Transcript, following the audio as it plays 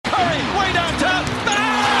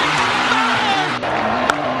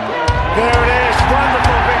There it is.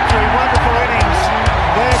 Wonderful victory. Wonderful innings.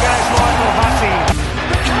 There goes Michael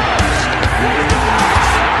Hussey.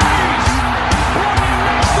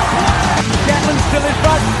 Gatlin's still in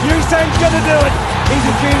front. Usain's going to do it. He's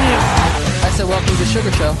a genius. I said welcome to the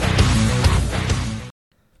Sugar Show.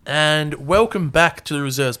 And welcome back to the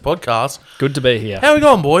Reserves podcast. Good to be here. How we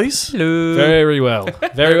going, boys? Hello. Very well.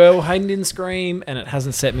 Very well. Hayden didn't scream, and it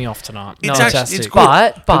hasn't set me off tonight. It's Fantastic. it's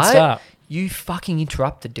good. Good start. You fucking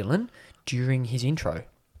interrupted Dylan during his intro.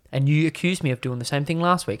 And you accused me of doing the same thing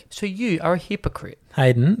last week. So you are a hypocrite.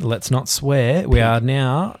 Hayden, let's not swear. We are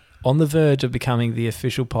now on the verge of becoming the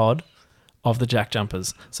official pod of the Jack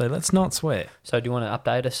Jumpers. So let's not swear. So do you want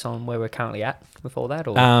to update us on where we're currently at with all that?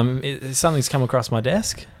 Or Something's come across my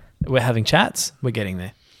desk. We're having chats. We're getting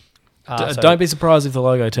there. so- Don't be surprised if the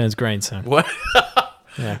logo turns green soon. What?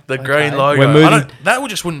 Yeah. The green Okay. logo. We're moving- That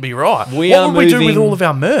just wouldn't be right. We what are would we do with moving- all of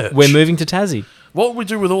our merch? We're moving to Tassie. What would we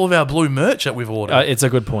do with all of our blue merch that we've ordered? It's a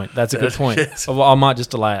good point. That's a good point. Yes. I might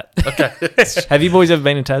just delay it. Okay. Have you boys ever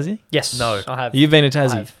been to Tassie? Yes. No. I have. You've been to I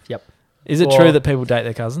Tassie? have. Yep. Is it Or- true that people date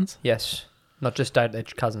their cousins? Yes. Not just date their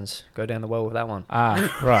cousins. Go down the well with that one.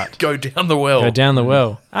 Ah, right. Go down the well. Go down the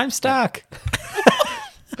well. I'm stuck.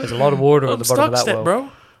 There's a lot of water at I'm the bottom stuck, of that step, well. bro.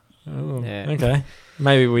 Oh, Yeah. okay.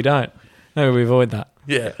 Maybe we don't. Maybe we avoid that.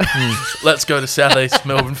 Yeah. Let's go to Southeast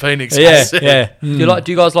Melbourne, Phoenix. Yeah, yeah. Do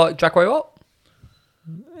you guys like Jack Waywalt?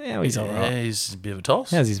 Yeah, he's all Yeah, right. he's a bit of a toss.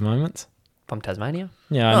 He has his moments. From Tasmania.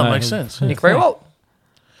 Yeah, I Oh, know. makes sense. Nick Waywalt.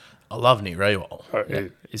 I love Nick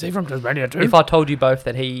Raywell. Is he from Tasmania too? If I told you both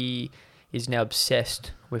that he is now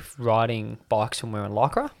obsessed with riding bikes and wearing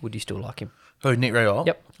lycra, would you still like him? Who, Nick Raywell?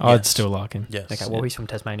 Yep. I'd Yes. still like him. Yes. Okay, well, he's from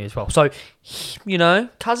Tasmania as well. So,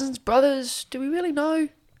 cousins, brothers, do we really know?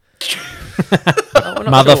 We're not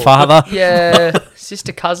Mother, sure. father. Yeah,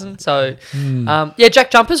 sister, cousin. So,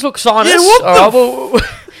 Jack Jumpers, look, sign us. what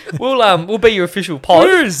All right, we'll be your official pod.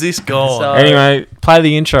 Where is this gone? So- Anyway, play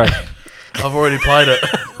the intro. I've already played it.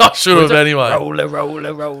 I should have anyway. Roller,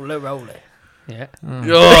 roller, roller, roller. Yeah.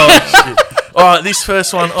 Oh, shit. All right, this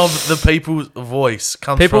first one of the People's Voice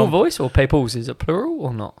comes People from... voice or people's? Is it plural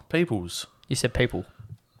or not? People's. You said people.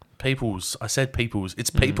 People's. I said people's. It's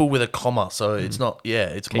people with a comma, so it's not... Yeah,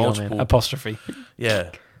 it's Key on, multiple. Apostrophe,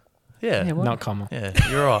 Yeah. Yeah. Yeah, what? not comma. Yeah,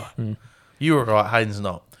 you're right. You were right. Hayden's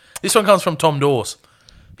not. This one comes from Tom Dawes.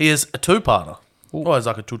 He is a two-parter. Always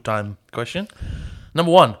like a two-time question.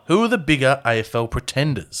 Number one, who are the bigger AFL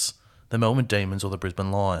pretenders? The Melbourne Demons or the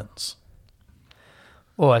Brisbane Lions?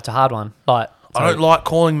 Oh, it's a hard one. Like, I don't like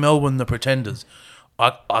calling Melbourne the pretenders.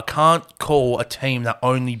 I can't call a team that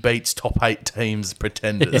only beats top 8 teams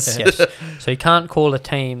pretenders. yes. So you can't call a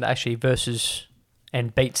team that actually versus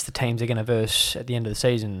and beats the teams they're going to verse at the end of the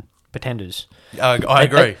season pretenders. I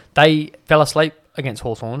agree. They fell asleep against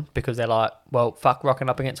Hawthorn because they're like, well, fuck rocking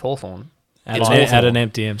up against Hawthorn. At, It's an, awful. at an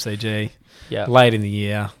empty MCG, Yeah. late in the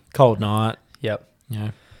year, cold night. Yep. You know,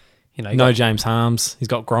 You know, you no got, James Harms. He's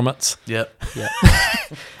got grommets. Yep. yeah.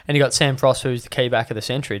 And you got Sam Frost, who's the key back of the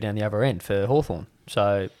century down the other end for Hawthorn.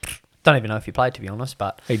 So don't even know if he played, to be honest,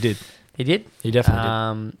 but He did. he did. He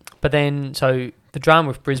definitely But then, so the drama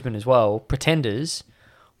with Brisbane as well, pretenders,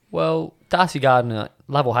 well, Darcy Gardner,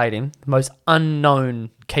 love or hate him, the most unknown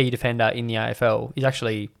key defender in the AFL is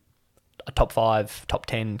actually a top 5, top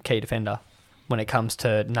 10 key defender when it comes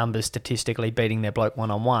to numbers statistically beating their bloke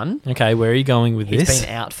one-on-one. did. Okay, where are you going with He's this? been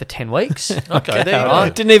out for 10 weeks. Okay, there you I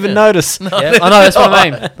go. didn't even notice. Yeah, I know, that's what I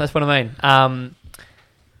mean. That's what I mean.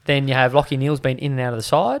 Then you have Lachie Neal's been in and out of the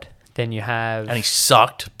side. Then you have... And he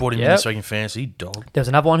sucked. Brought him in Yep. this week in fantasy. Dog. There was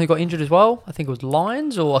another one who got injured as well. I think it was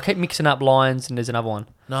Lions, or I keep mixing up Lions and there's another one.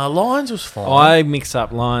 No, Lions was fine. I mix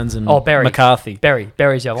up Lions and Oh, Barry. McCarthy. Berry's the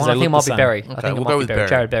other 'Cause one. I they think it look might the be same. Berry. Okay, I think it we'll might go be with Berry. Berry.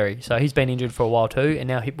 Jared Berry. So he's been injured for a while too, and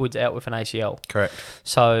now Hipwood's out with an ACL. Correct.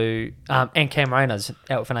 So, and Cam Rayner's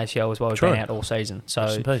out with an ACL as well. He's True. been out all season. Rest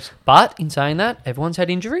in So, peace. but in saying that, everyone's had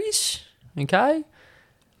injuries. Okay.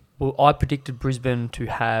 Well, I predicted Brisbane to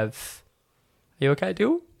have... Are you okay,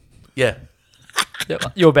 Dill? Yeah.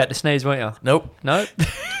 You were about to sneeze, weren't you? Nope. No?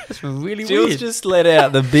 That's really Jill's weird. just let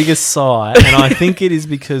out the biggest sigh, and I think it is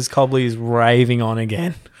because Cobley is raving on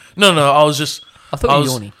again. No, I was just... I thought I you were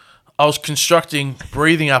was- yawning. I was constructing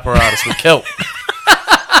breathing apparatus with kelp.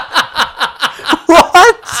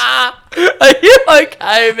 Are you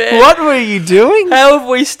okay, man? What were you doing? How have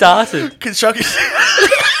we started? Constructing...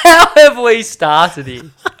 How have we started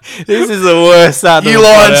here? This is the worst start. You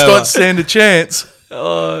Lions don't stand a chance.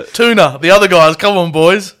 Tuna, the other guys, come on,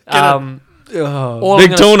 boys. Get it. All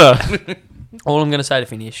Big I'm tuna. All I'm going to say to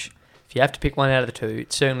finish, if you have to pick one out of the two,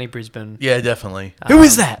 it's certainly Brisbane. Yeah, definitely. Who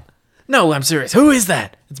is that? No, I'm serious. Who is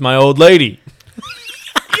that? It's my old lady.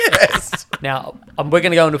 Yes. Now, we're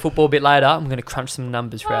going to go into football a bit later. I'm going to crunch some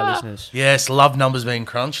numbers for our listeners. Yes, love numbers being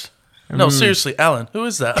crunched. No, seriously, Alan, who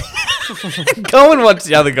is that? Go and watch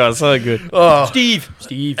the other guy. So good. Oh, Steve.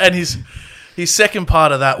 and his second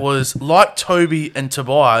part of that was, like Toby and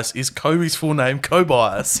Tobias, is Kobe's full name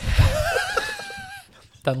Kobias.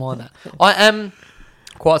 Don't mind that. I am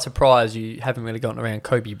quite surprised you haven't really gotten around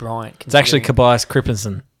Kobe Bryant. It's actually Tobias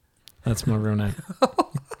Krippensen. That's my real name.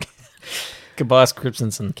 Tobias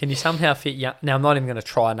Krippensen. Can you somehow fit... Now, I'm not even going to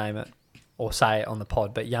try name it or say it on the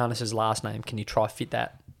pod, but Giannis's last name, can you try fit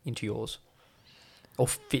that into yours? Or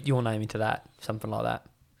fit your name into that? Something like that.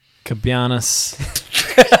 Kabianis.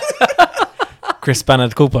 Chris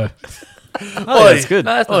Banadculpo. Oh, that's good.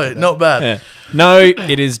 No, that's not too bad. Not bad. Yeah. No,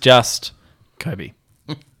 it is just Kobe.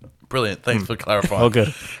 Brilliant. Thanks for clarifying. All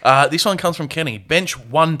good. This one comes from Kenny. Bench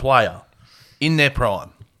one player in their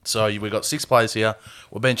prime. So we've got 6 players here.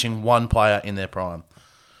 We're benching one player in their prime.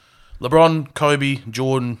 LeBron, Kobe,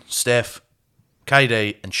 Jordan, Steph,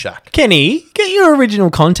 KD, and Shaq. Kenny, get your original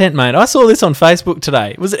content, mate. I saw this on Facebook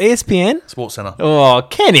today. Was it ESPN? SportsCenter. Oh,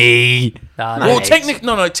 Kenny. Well,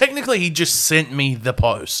 Mate. technically he just sent me the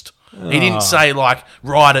post. He didn't say, like,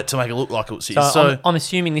 write it to make it look like it was his. So I'm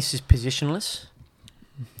assuming this is positionless.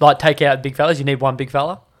 Like, take out big fellas. You need one big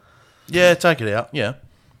fella. yeah, take it out. Yeah.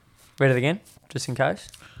 Read it again, just in case.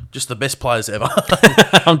 Just the best players ever.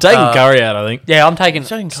 I'm taking Curry out, I think. Yeah, I'm taking...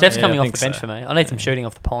 Taking Steph's Curry, coming I off think the bench so. for me. I need some shooting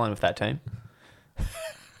off the pine with that team.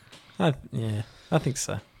 I think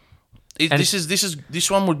so.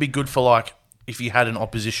 This one would be good for, like, if you had an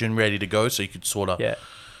opposition ready to go, so you could sort of do that.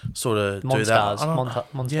 Monstars. I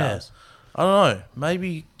don't- Monstars. Yeah. I don't know.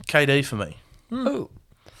 Maybe KD for me. Ooh.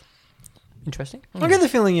 Interesting. I get the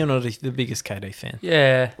feeling you're not the biggest KD fan.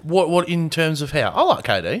 Yeah. What in terms of how? I like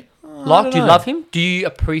KD. Do you love him? Do you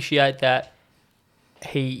appreciate that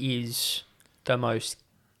he is the most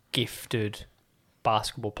gifted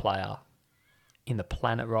basketball player in the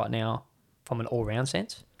planet right now from an all-round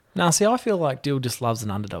sense? No, see, I feel like Dill just loves an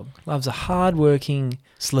underdog. Loves a hard-working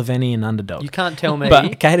Slovenian underdog. You can't tell me.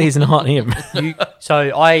 But KD's not him.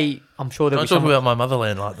 I'm sure there'll Don't be talk someone, about my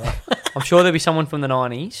motherland like that. I'm sure there'll be someone from the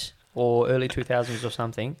 90s or early 2000s or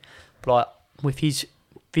something. But like, with his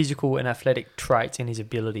physical and athletic traits and his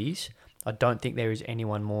abilities, I don't think there is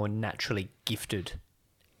anyone more naturally gifted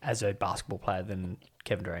as a basketball player than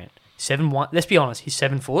Kevin Durant. 7'1". Let's be honest, he's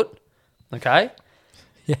 7 foot. Okay.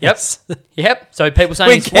 Yes. Yep. So people saying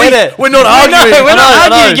We he's get it. We're not I know, arguing. we're I not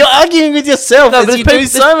know. arguing. You're arguing with yourself, No, as but you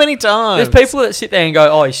there's do people- so many times. There's people that sit there and go,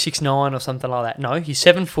 "Oh, he's 6'9" or something like that." No, he's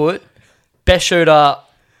 7 foot, best shooter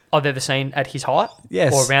I've ever seen at his height,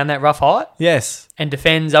 Yes. or around that rough height, Yes. and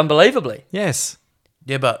defends unbelievably. Yes.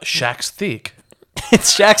 Yeah, but Shaq's thick.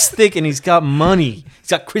 It's Shaq's thick and he's got money. He's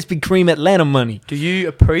got Krispy Kreme Atlanta money. Do you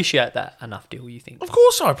appreciate that enough, Dill? You think? Of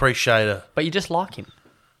course I appreciate it. But you just like him.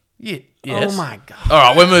 Yeah. Yes. Oh my God. All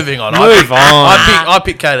right, we're moving on. Move on. I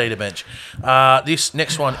pick KD to bench. This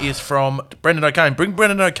next one is from Brendan O'Kane. Bring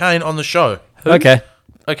Brendan O'Kane on the show. Okay.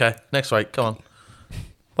 Okay, next week. Come on.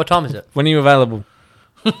 What time is it? When are you available?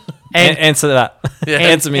 And Answer that. Yeah.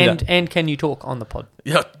 Answer me that. and can you talk on the pod?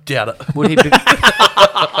 Yeah, doubt it. Would he? Be-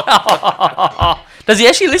 Does he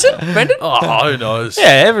actually listen, Brendan? Oh, who knows? Yeah,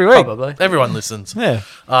 every week. Probably. Everyone listens. Yeah.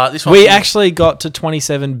 This one We actually got to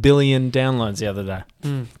 27 billion downloads the other day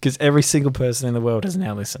Hmm. because every single person in the world has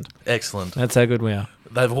now listened. excellent. That's how good we are.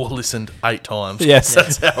 They've all listened 8 times. Yes.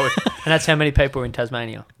 That's how it. And that's how many people are in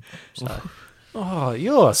Tasmania. So, Oh,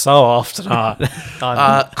 you're so off tonight.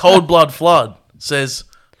 Cold Blood Flood says,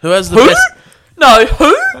 who has the best no,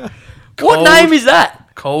 who? What Cold- name is that?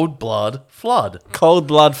 Cold Blood Flood? Cold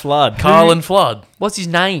blood flood. Carlin Flood. What's his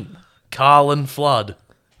name? Carlin Flood.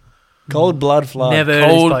 Cold blood flood. Never heard of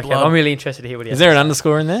Cold this bloke. blood. I'm really interested to hear what he has. Is there an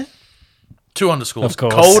underscore in there? 2 underscores. Of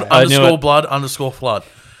course. Cold I knew underscore it. blood underscore flood.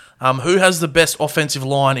 Who has the best offensive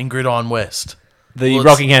line in Gridiron West? The Well,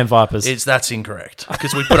 Rockingham Vipers. That's incorrect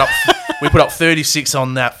because we put up 36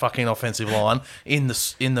 on that fucking offensive line in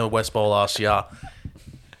the West Bowl last year.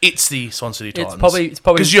 It's the Swan City Titans. It's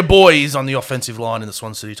probably because your boy is on the offensive line in the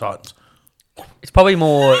Swan City Titans. It's probably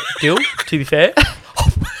more Dill, to be fair.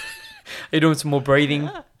 You're doing some more breathing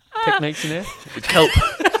techniques in there. Kelp.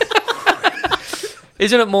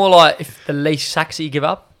 Isn't it more like if the least sacks that you give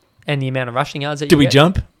up and the amount of rushing yards that Do you we get?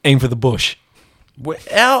 jump? Aim for the bush.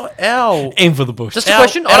 Our Aim for the bush. Just a Our-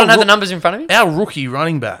 question. I our don't have the rook- numbers in front of me. our rookie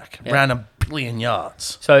running back Yeah. ran 1 billion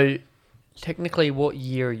yards. So, technically, what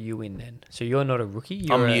year are you in then? So you're not a rookie.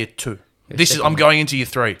 You're I'm a, year 2. you're This is second I'm year. going into year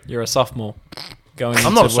 3. You're a sophomore. Going I'm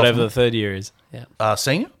into not a whatever sophomore. the third year is.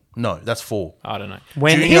 Senior? No, that's 4. I don't know.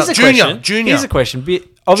 When Junior. Here's a Junior, question. junior. Here's a question.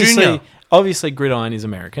 Junior. Obviously, Gridiron is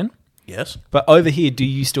American. Yes. But over here, do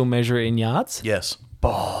you still measure it in yards? Yes.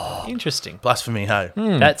 Interesting. Blasphemy, hey.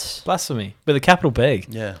 That's Blasphemy. With a capital B.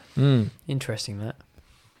 Yeah. interesting, that.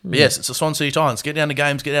 But yes, it's the Swansea Titans. Get down to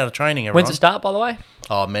games, get out of training, everyone. When's it start, by the way?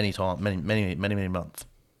 Oh, many times. Many months.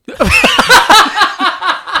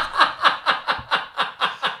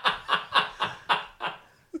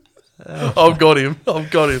 I've got him.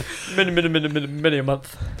 Many a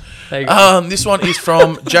month. There you go. This one is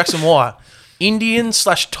from Jackson White.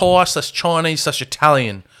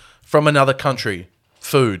 Indian/Thai/Chinese/Italian from another country.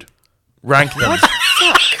 Food. Rank them.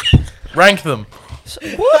 Rank them.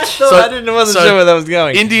 What? I wasn't sure where that was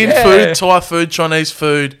going. Indian food, Thai food, Chinese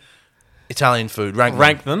food, Italian food.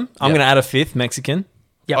 Rank them. I'm going to add a fifth, Mexican.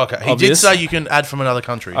 Yep. Okay. He did Obvious. say you can add from another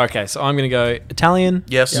country. Okay, so I'm going to go Italian,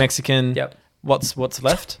 Yes. Mexican. Yep. What's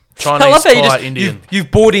left? Chinese, I love how Thai, you Indian.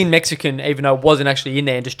 you've brought in Mexican even though it wasn't actually in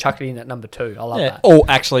there and just chucked it in at number 2. I love Yeah. that. Oh,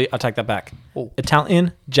 actually, I take that back. Oh.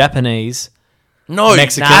 Italian, Japanese. No,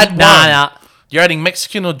 Mexican. add one. Nah. You're adding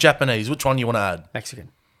Mexican or Japanese? Which one you want to add? Mexican.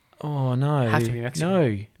 Oh, no. Have to be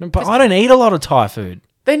Mexican. No, but I don't eat a lot of Thai food.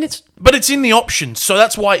 Then it's... But it's in the options, so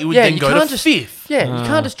that's why it would Yeah, then you go to can't just... fifth. Yeah, you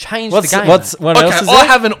can't just change What the game. else Okay, is I there?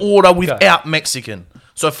 have an order without Mexican.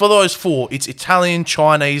 So for those 4, it's Italian,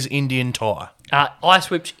 Chinese, Indian, Thai. I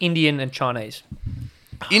switch Indian and Chinese.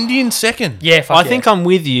 Indian second. Yeah, fuck I think I'm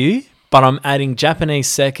with you, but I'm adding Japanese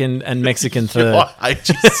second and Mexican third. I hate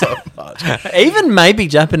you so much. Even maybe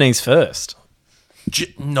Japanese first.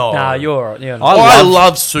 No. Nah, you're all right. You're I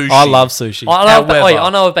love sushi. I love sushi. However- I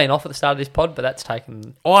know I've been off at the start of this pod, but that's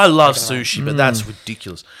taken... I love sushi, but that's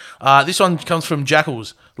ridiculous. This one comes from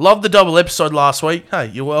Jackals. Love the double episode last week. Hey,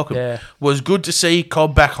 you're welcome. Yeah. Was good to see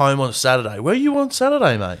Cobb back home on Saturday. Where are you on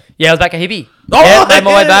Saturday, mate? Yeah, I was back at Hibbie. Oh, yeah, made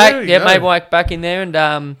my way yeah, back. there you Yeah, go. made my way back in there,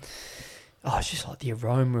 and it's just like the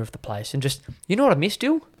aroma of the place, and just you know what I missed,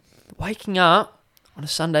 Dill? Waking up on a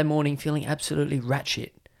Sunday morning feeling absolutely rat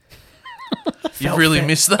shit. You really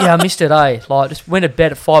missed that? Yeah, I missed it. Like just went to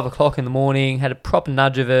bed at 5 o'clock in the morning, had a proper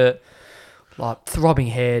nudge of it, like throbbing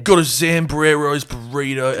head. Got a Zambrero's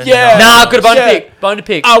burrito. And Yeah. Nah, got a bone to pick. Bone to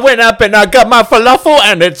pick. I went up and I got my falafel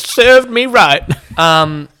and it served me right.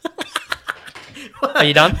 Are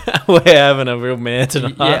you done? We're having a real man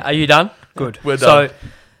tonight. Yeah, are you done? Good. We're done. So,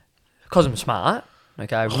 because I'm smart,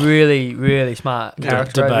 okay, really, really smart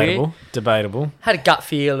character over here. Debatable. Had a gut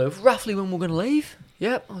feel of roughly when we're going to leave.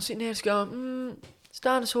 Yep, I was sitting there just going,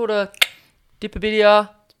 starting to sort of dip a bit here.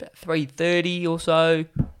 It's about 3:30 or so.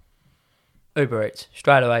 Uber Eats,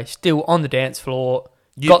 straight away. Still on the dance floor.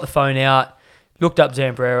 Got the phone out. Looked up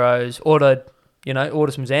Zambrero's. Ordered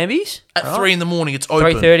some Zambies. At 3 in the morning, it's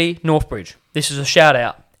open. 3:30, Northbridge. This is a shout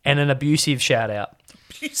out and an abusive shout out.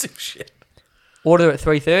 Piece of shit. Order at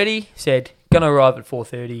 3:30. Said, going to arrive at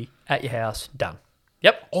 4:30 at your house. Done.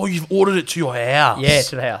 Yep. Oh, you've ordered it to your house? Yeah,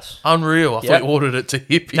 to the house. Unreal. I Yep. thought you ordered it to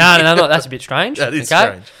Hippie. No. That's a bit strange. That is okay?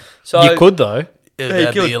 strange. So You could though.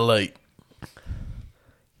 That'd be elite.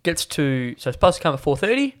 gets to, so it's supposed to come at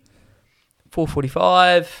 4:30,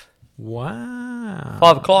 4:45, Wow.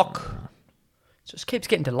 5 o'clock. Just keeps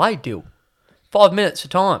getting delayed, Dill. 5 minutes of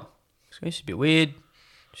time. So this is a bit weird.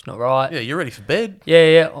 Just not right. Yeah, you're ready for bed.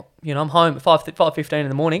 Yeah. I'm home at 5:15 in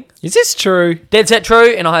the morning. Is this true? Dead set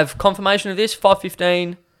true, and I have confirmation of this.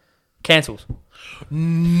 5:15 cancels.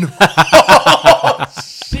 No.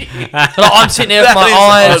 I'm sitting there with my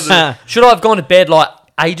eyes. Should I have gone to bed like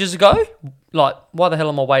ages ago? Like, why the hell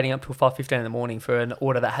am I waiting up till 5:15 in the morning for an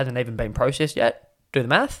order that hasn't even been processed yet? Do the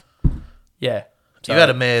math. Yeah. So- You've had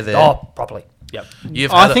a mare there. Oh, properly. Yep.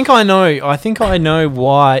 I think I know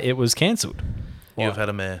why it was cancelled. You've had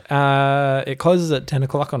a mare. It closes at 10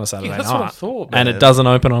 o'clock on a Saturday That's night. what I thought, And man. it doesn't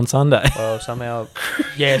open on Sunday. Well, somehow,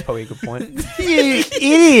 yeah, it's probably a good point. You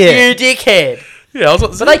idiot. You dickhead. Yeah, I was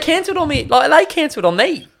like, But they cancelled on me. Like, they cancelled on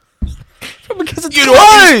me. Because it's you know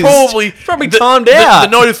what? It's Probably the, timed the- out. The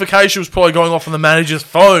notification was probably going off on the manager's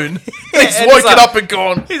phone. He's and woken it's like- up and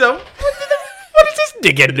gone. He's like, what is this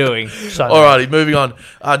dickhead doing? So, Alrighty, moving on.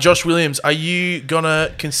 Josh Williams, are you going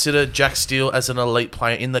to consider Jack Steele as an elite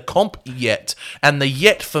player in the comp yet? And the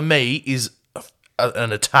yet for me is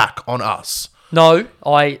an attack on us. No,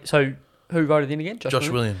 so who voted in again? Josh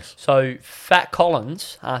Williams. So Fat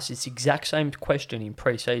Collins asked this exact same question in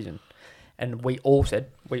pre-season, and we all said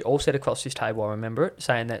across this table, I remember it,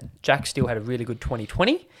 saying that Jack still had a really good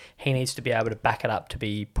 2020. He needs to be able to back it up to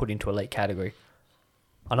be put into elite category.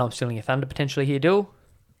 I know I'm stealing your thunder potentially here, Dill.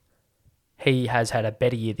 He has had a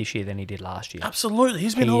better year this year than he did last year. Absolutely.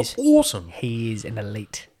 He's been He's- awesome. He is an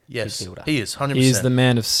elite Yes, midfielder. he is, 100%. He is the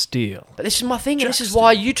man of steel. But this is my thing, and this is Jackson.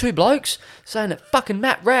 why you two blokes saying that fucking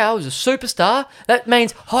Matt Rao is a superstar, that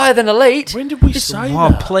means higher than elite. When did we say Oh,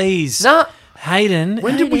 that? please. Nah, Hayden,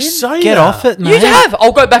 When did we say get that? off it, mate? You have.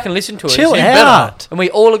 I'll go back and listen to it. Chill It's out. And we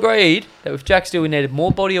all agreed that with Jack Steele, we needed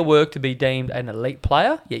more body of work to be deemed an elite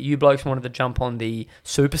player. Yet you blokes wanted to jump on the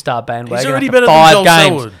superstar bandwagon. He's already after better than 5 Joel games.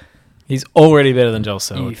 Selwood. He's already better than Joel You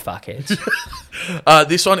Selwood. fuckheads.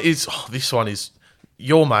 This one is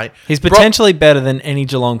your mate. He's potentially better than any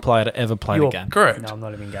Geelong player to ever play the You're- game. Correct. No, I'm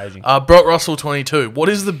not even engaging. Brock Russell 22. What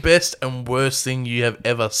is the best and worst thing you have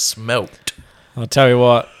ever smelt? I'll tell you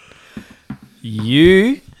what.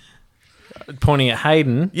 You, pointing at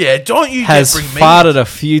Hayden, Yeah, don't you has bring me. farted a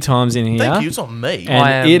few times in here. Thank you. It's on me. And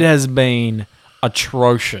I am- it has been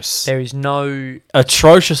atrocious. There is no...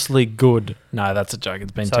 Atrociously good. No, that's a joke.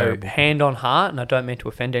 It's been So, terrible. hand on heart, and I don't mean to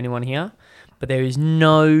offend anyone here, but there is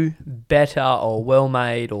no better or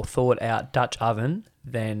well-made or thought-out Dutch oven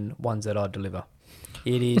than ones that I deliver.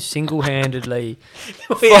 It is single-handedly...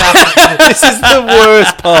 This is the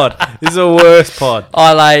worst pod. This is the worst pod.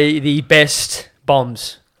 I lay the best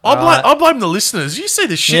bombs. I blame the listeners. You see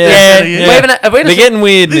the shit Yeah. they're Yeah, sending in. we haven't- have we had a- They're getting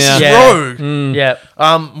weird This now. is Yeah. rogue.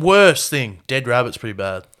 Yeah. Worst thing. Dead rabbit's pretty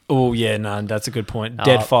bad. Oh, yeah, no, that's a good point.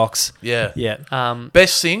 Dead fox. Yeah. Yeah.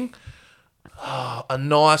 Best thing. A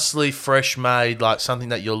nicely fresh made, like something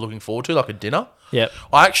that you're looking forward to, like a dinner. Yep.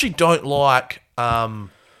 I actually don't like,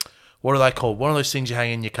 what are they called? One of those things you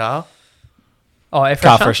hang in your car. Oh, air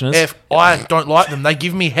Car freshener? fresheners. I don't like them. They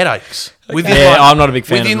give me headaches. Within Yeah, I'm not a big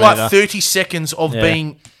fan of Within them like either. 30 seconds of Yeah.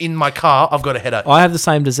 being in my car, I've got a headache. I have the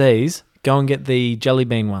same disease. Go and get the jelly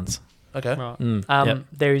bean ones. Okay. Right. Yep.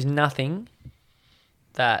 There is nothing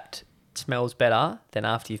that smells better than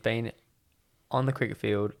after you've been on the cricket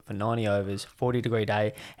field for 90 overs, 40-degree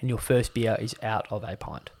day, and your first beer is out of a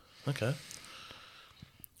pint. Okay.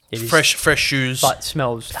 It is- Fresh shoes. But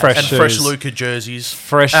smells... Fresh and shoes. fresh Luca jerseys.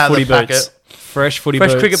 Fresh out of footy the packet. boots. Fresh footy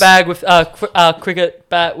Fresh boots. cricket bag with... cricket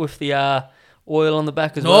bat with the oil on the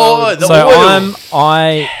back as Oh, well. the So oil.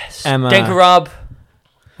 I am Denker a, rub.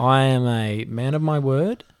 I am a man of my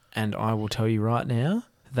word, and I will tell you right now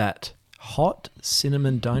that hot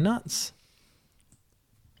cinnamon donuts.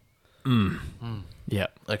 Yeah,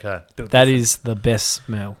 Okay. that is the best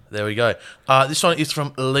smell. There we go. This one is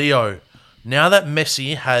from Leo. Now that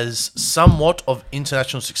Messi has somewhat of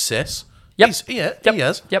international success, Yep. he Yep.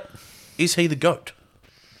 has. Yep. Is he the GOAT?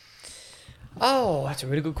 Oh, that's a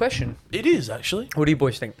really good question. It is, actually. What do you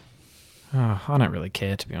boys think? Oh, I don't really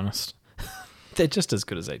care, to be honest. They're just as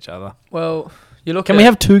good as each other. Well, you look Can at... we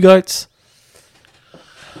have two goats?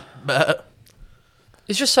 But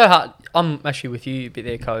It's just so hard. I'm actually with you a bit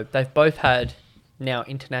there, Code. They've both had now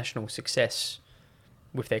international success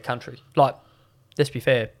with their country. Like, let's be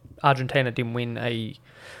fair, Argentina didn't win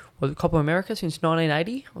was it Copa America since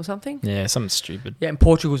 1980 or something? Yeah, something stupid. Yeah, and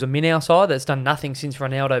Portugal's a Minnow side that's done nothing since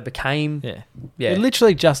Ronaldo became... Yeah. Yeah. They're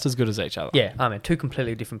literally just as good as each other. Yeah, I mean, two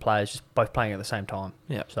completely different players just both playing at the same time.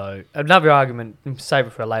 Yeah. So, another argument, save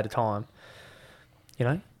it for a later time. You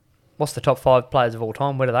know, what's the top 5 players of all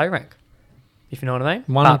time? Where do they rank? If you know what I mean?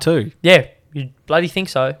 One and two. Yeah, you bloody think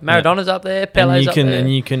so. Maradona's up there, And Pele's you up can there.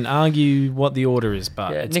 and you can argue what the order is,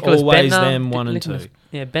 but Yeah, it's Nicholas always Bentner, them one and Nicholas- two.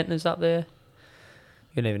 Yeah, Bentner's up there.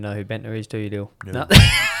 You don't even know who Bentner is, do you, Dill? No.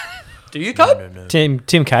 Do you, Cope? no.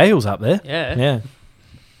 Tim Cahill's up there. Yeah. Yeah.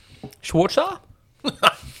 Schwarzer?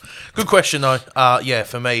 Good question, though. Yeah,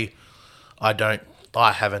 for me,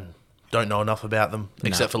 don't know enough about them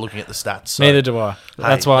except for looking at the stats. So, Neither do I. hey,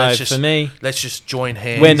 That's why let's just- for me, let's just join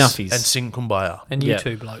hands We're nuffies. and sing Kumbaya. And you Yeah.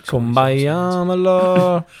 two blokes. Kumbaya, my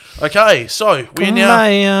lord. Okay, so we're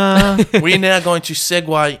Kumbaya. now going to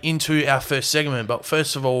segue into our first segment. But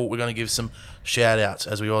first of all, we're going to give some shout outs,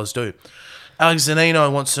 as we always do. Alex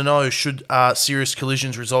Zanino wants to know, should serious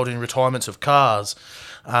collisions result in retirements of cars?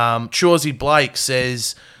 Chauzy Blake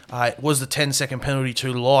says, was the 10-second penalty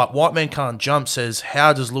too light? White Man Can't Jump says,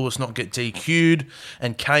 how does Lewis not get DQ'd?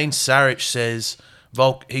 And Kane Sarich says,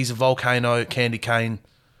 he's a volcano, candy cane,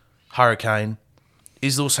 hurricane.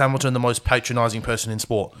 Is Lewis Hamilton the most patronising person in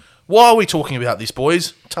sport? Why are we talking about this,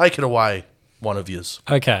 boys? Take it away, one of yous.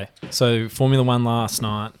 Okay, so Formula One last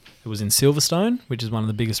night. It was in Silverstone, which is one of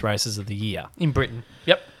the biggest races of the year. In Britain.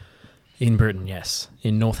 Yep. In Britain, yes.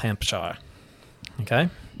 In North Hampshire. Okay?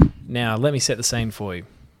 Now, let me set the scene for you.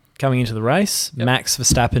 Coming into the race, Yep. Max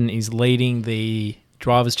Verstappen is leading the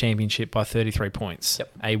Drivers' Championship by 33 points.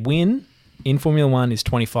 Yep. A win in Formula One is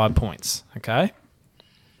 25 points. Okay?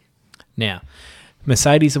 Now,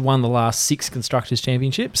 Mercedes have won the last 6 Constructors'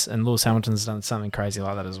 Championships, and Lewis Hamilton's done something crazy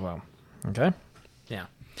like that as well. Okay? Now,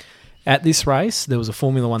 at this race, there was a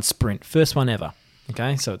Formula One sprint. First one ever.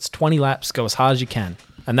 Okay? So it's 20 laps, go as hard as you can.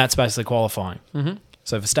 And that's basically qualifying. Mm-hmm.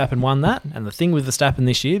 So Verstappen won that. And the thing with Verstappen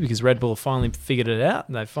this year, because Red Bull have finally figured it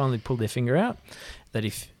out, they've finally pulled their finger out, that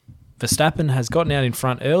if Verstappen has gotten out in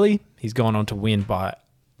front early. He's gone on to win by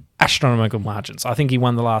astronomical margins. I think he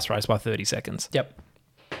won the last race by 30 seconds. Yep.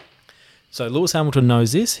 So Lewis Hamilton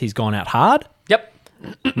knows this. He's gone out hard. Yep.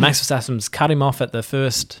 Max Verstappen's cut him off at the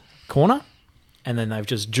first corner, and then they've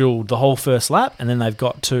just duelled the whole first lap, and then they've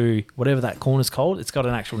got to whatever that corner's called. It's got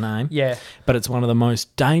an actual name. Yeah. But it's one of the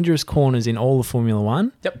most dangerous corners in all of Formula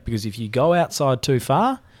One. Yep. Because if you go outside too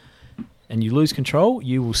far and you lose control,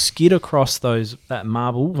 you will skid across that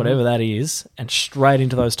marble, whatever that is, and straight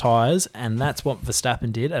into those tyres. And that's what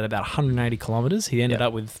Verstappen did at about 180 kilometres. He ended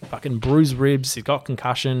up with fucking bruised ribs. He got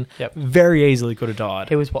concussion. Yep. Very easily could have died.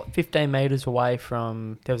 He was, 15 metres away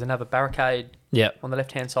from... There was another barricade on the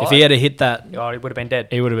left-hand side. If he had hit that... Oh, he would have been dead.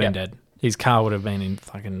 He would have been dead. His car would have been in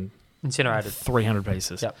fucking... Incinerated. 300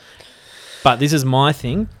 pieces. Yep. But this is my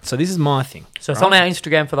thing. So this is my thing. So it's on our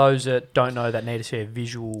Instagram for those that don't know, that need to see a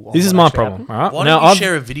visual. On This is what my actually problem. happened. All right. Why Now, don't you I've-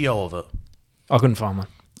 share a video of it? I couldn't find one.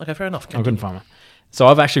 Okay, fair enough. I couldn't find one. So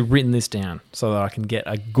I've actually written this down so that I can get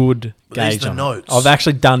a good These gauge the on notes. it. I've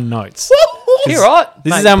actually done notes. You're right.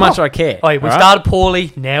 This is mate. how much I care. Oh, we all right? started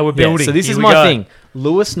poorly. Now we're Yeah, building. so this Here is we my go. thing.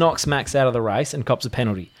 Lewis knocks Max out of the race and cops a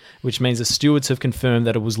penalty, which means the stewards have confirmed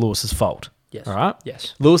that it was Lewis's fault. Yes. All right?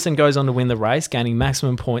 Yes. Lewis then goes on to win the race, gaining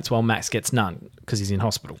maximum points while Max gets none because he's in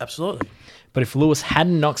hospital. Absolutely. But if Lewis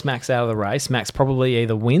hadn't knocked Max out of the race, Max probably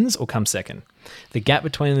either wins or comes second. The gap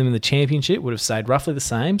between them in the championship would have stayed roughly the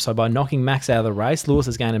same, so by knocking Max out of the race, Lewis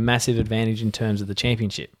has gained a massive advantage in terms of the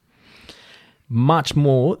championship. Much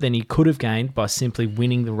more than he could have gained by simply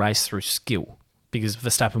winning the race through skill, because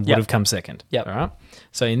Verstappen would have come second. Yep. All right.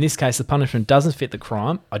 So in this case, the punishment doesn't fit the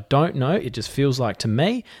crime. I don't know. It just feels like to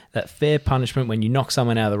me that fair punishment when you knock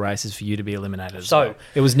someone out of the race is for you to be eliminated. As So- well.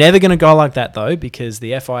 It was never going to go like that though, because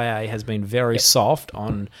the FIA has been very soft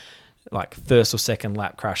on like first or second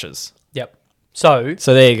lap crashes. Yep. So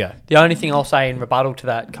So there you go. the only thing I'll say in rebuttal to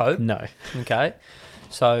that, Cope. No. Okay.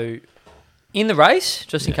 So in the race,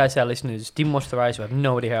 just in case our listeners didn't watch the race or have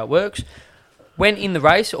no idea how it works, when in the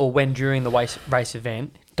race or when during the race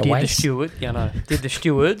event, did the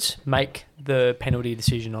stewards make the penalty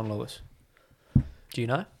decision on Lewis? Do you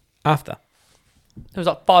know? After. It was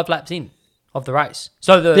like 5 laps in of the race.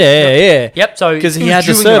 So the Yeah. Yep. So Because he was had to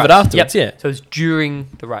during the serve it race. afterwards, Yep. yeah. So it was during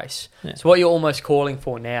the race. Yeah. So what you're almost calling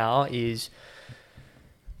for now is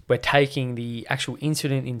we're taking the actual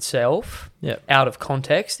incident itself Yep. out of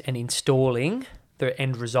context and installing the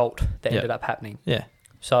end result that Yep. ended up happening. Yeah.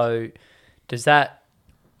 So does that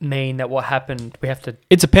mean that what happened, we have to...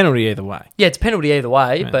 It's a penalty either way. Yeah, it's a penalty either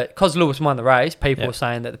way, Yeah. but because Lewis won the race, people Yeah. were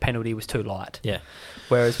saying that the penalty was too light. Yeah.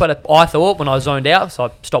 Whereas, but I thought when I was zoned out, so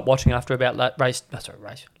I stopped watching after about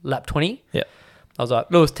lap 20. Yeah. I was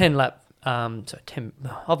like, Lewis, 10 lap, 10,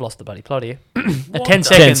 I've lost the bloody plot here. What 10 the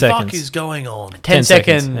seconds. fuck is going on? 10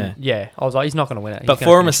 seconds, second, yeah. I was like, he's not going to win it. But He's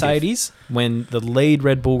for a gonna finish fifth. Mercedes, when the lead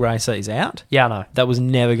Red Bull racer is out, Yeah, I know. that was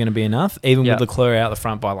never going to be enough, even Yeah. with Leclerc out the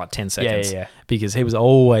front by like 10 seconds. yeah. Because he was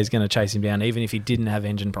always going to chase him down, even if he didn't have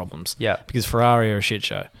engine problems. Yeah. Because Ferrari are a shit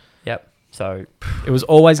show. Yep. So, It was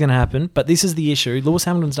always going to happen, but this is the issue. Lewis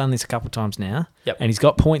Hamilton's done this a couple of times now, Yep. and he's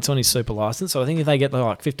got points on his super license. So I think if they get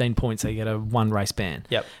like 15 points, they get a one race ban.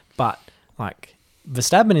 yep. But like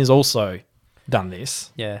Verstappen has also done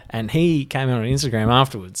this, Yeah. and he came out on Instagram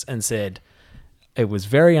afterwards and said it was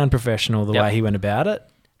very unprofessional the Yep. way he went about it.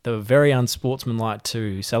 They were very unsportsmanlike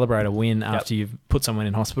to celebrate a win after you've put someone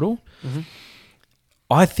in hospital. Mhm.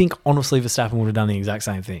 I think honestly Verstappen would have done the exact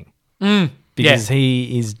same thing. Because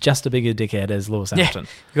he is just a bigger dickhead as Lewis Yeah. Hamilton.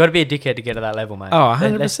 You've got to be a dickhead to get to that level, mate. Oh,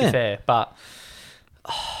 Let's be 100%. fair. But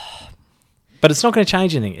But it's not going to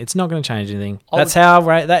change anything. It's not going to change anything. I That's would- how,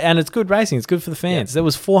 and it's good racing. It's good for the fans. There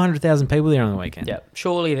was 400,000 people there on the weekend. yeah,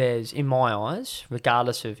 surely there's, in my eyes,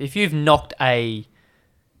 regardless of if you've knocked a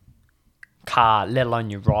car, let alone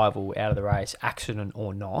your rival, out of the race, accident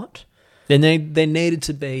or not, There needed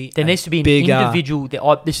to be there needs to be an bigger, individual.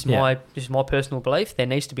 This is my personal belief. There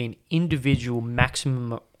needs to be an individual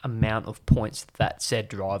maximum amount of points that said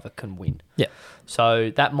driver can win. Yeah.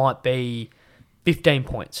 So that might be 15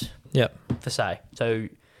 points. Yeah. For say. So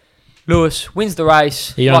Lewis wins the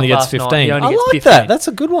race. He like only gets last night, 15. he only I gets like 15. that. That's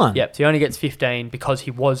a good one. Yep. So he only gets 15 because he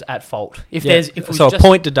was at fault. If Yeah. it was so just, a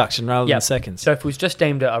point deduction rather Yep. than seconds. So if it was just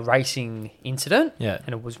deemed a racing incident, Yeah.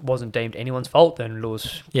 and it wasn't deemed anyone's fault, then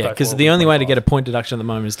Lewis. Yeah, because the only way to get a point deduction at the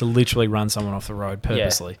moment is to literally run someone off the road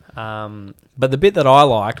purposely. But the bit that I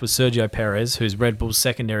liked was Sergio Perez, who's Red Bull's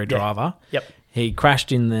secondary driver. Yep. He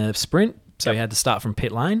crashed in the sprint, so he had to start from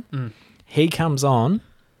pit lane. He comes on,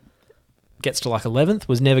 gets to like 11th,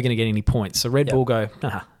 was never going to get any points. So Red Bull go,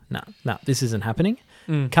 nah, this isn't happening.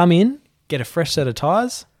 Come in, get a fresh set of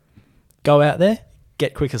tyres, go out there,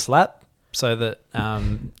 get quickest lap, so that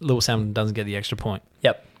Lewis Hamilton doesn't get the extra point.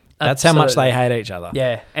 Yep. That's how much they Absolutely. hate each other.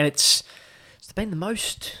 Yeah, and it's been the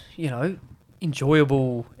most,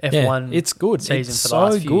 enjoyable F1 Yeah, it's good. season It's for the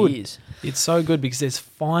last so few good. years. It's so good because there's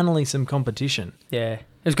finally some competition. Yeah. It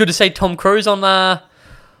was good to see Tom Cruise on the...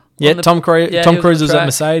 Yeah, Tom Cruise. yeah, Tom he was Cruise on was the at track.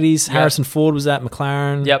 Mercedes. Yep. Harrison Ford was at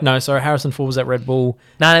McLaren. Yep. No, sorry, Harrison Ford was at Red Bull.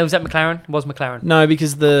 No, it was at McLaren. It was McLaren. No,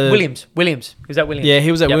 because the Williams. He was at Williams. Yeah,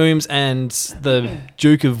 he was at Yep. Williams, and the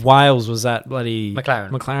Duke of Wales was at bloody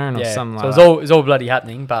McLaren. McLaren or Yeah. something So like it that. was all bloody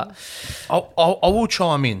happening, but... I will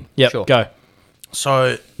chime in. Yep, Sure. go.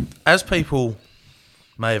 So, as people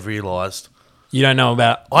may have realised, You don't know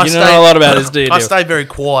about. I You don't know a lot about this, do you? I Dil? stayed very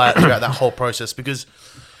quiet throughout that whole process because,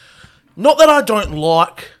 not that I don't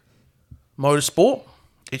like motorsport,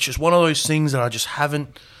 it's just one of those things that I just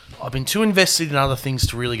haven't. I've been too invested in other things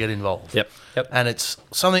to really get involved. Yep. And it's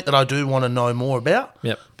something that I do want to know more about.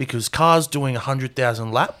 Yep. Because cars doing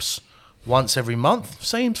 100,000 laps once every month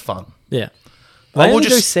seems fun. Yeah. I They will only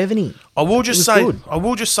do just- 70. I will just was say. good. I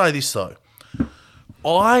will just say this though.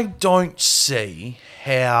 I don't see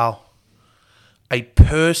how a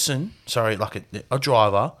person, like a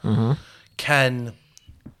driver, Mm-hmm. can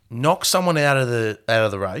knock someone out of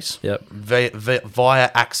the race. Yep.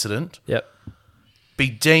 Via accident, Yep. be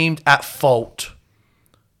deemed at fault,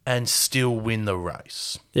 and still win the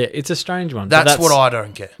race. Yeah, it's a strange one. but That's what I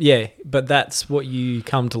don't get. Yeah, but that's what you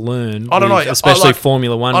come to learn. I don't with know, especially like-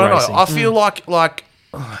 Formula One I don't racing. know. I feel like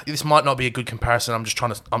this might not be a good comparison. I'm just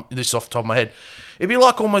trying to. This is off the top of my head. It'd be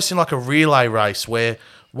like almost in like a relay race where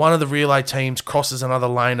one of the relay teams crosses another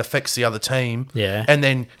lane, affects the other team, Yeah. and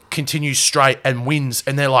then continues straight and wins,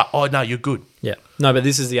 and they're like, "Oh no, you're good." Yeah. No, but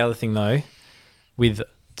this is the other thing though.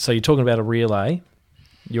 So you're talking about a relay.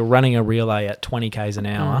 You're running a relay at 20 k's an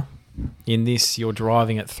hour. In this, you're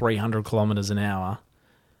driving at 300 kilometers an hour,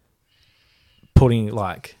 putting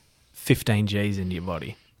like 15 G's into your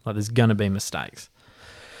body. Like there's gonna be mistakes.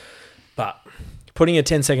 But putting a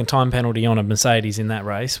 10-second time penalty on a Mercedes in that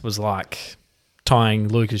race was like tying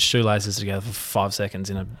Lucas' shoelaces together for 5 seconds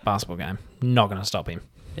in a basketball game. Not going to stop him.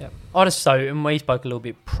 Yeah. And we spoke a little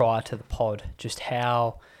bit prior to the pod, just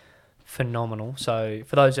how phenomenal. So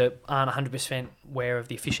for those that aren't 100% aware of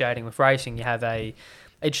the officiating with racing, you have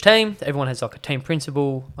each team, everyone has like a team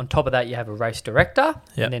principal. On top of that, you have a race director.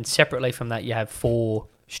 Yep. And then separately from that, you have 4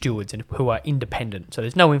 stewards who are independent. So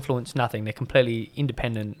there's no influence, nothing. They're completely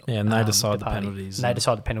independent. Yeah, and they decide the party. penalties. And they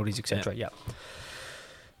decide the penalties, etc. Yeah.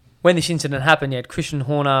 When this incident happened, you had Christian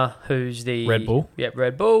Horner, who's the... Red Bull. Yeah,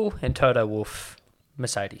 Red Bull, and Toto Wolff,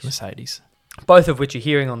 Mercedes. Both of which you're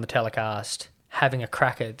hearing on the telecast, having a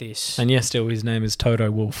crack at this. And yes, still his name is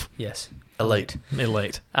Toto Wolff. Yes. Elite.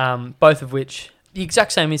 Both of which, the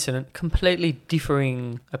exact same incident, completely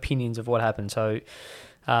differing opinions of what happened. So,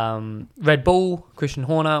 Red Bull, Christian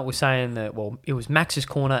Horner was saying that, well, it was Max's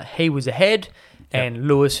corner, he was ahead, and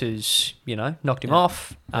Lewis has, knocked him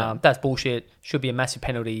off. That's bullshit. Should be a massive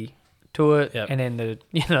penalty to it. Yep. And then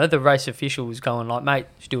the race official was going like, mate,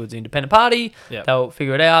 Stewart's an independent party. Yep. They'll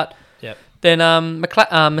figure it out. Yep. Then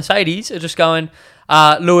Mercedes are just going,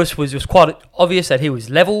 Lewis was quite obvious that he was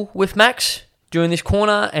level with Max during this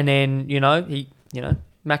corner, and then,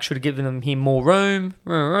 Max should have given him more room.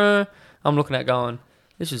 I'm looking at going,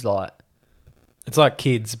 this is like... It's like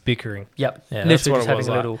kids bickering. Yep. Yeah, Literally that's what just it was having a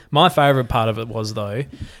like. little... My favourite part of it was, though,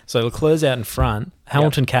 so Leclerc's out in front,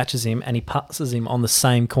 Hamilton catches him, and he passes him on the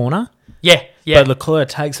same corner. Yeah. But Leclerc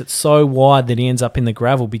takes it so wide that he ends up in the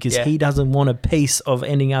gravel because Yeah. he doesn't want a piece of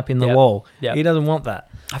ending up in the Yep. wall. Yep. He doesn't want that.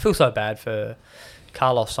 I feel so bad for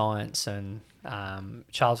Carlos Sainz and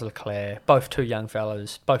Charles Leclerc, both two young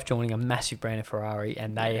fellas, both joining a massive brand of Ferrari,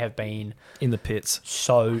 and they have been In the pits.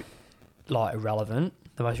 so irrelevant.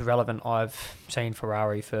 The most relevant I've seen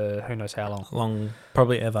Ferrari for who knows how long. Long,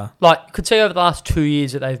 probably ever. Like, you could see over the last 2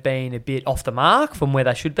 years that they've been a bit off the mark from where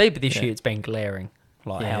they should be, but this Yeah. year it's been glaring,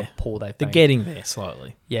 how poor they've They're been. getting there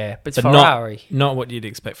slowly. Yeah, but it's But Ferrari. not what you'd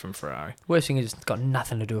expect from Ferrari. Worst thing is it's got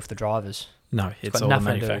nothing to do with the drivers. No, it's got all the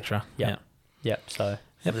nothing to do. manufacturer. Yep. Yep, so...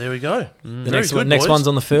 There we go. The Very next, good, next boys. one's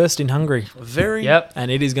on the 1st in Hungary. Very, Yep.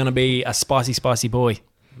 And it is going to be a spicy, spicy boy.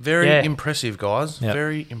 very Yeah. impressive, guys. Yep.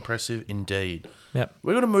 Very impressive indeed. Yep.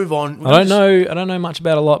 We're going to move on. I don't know much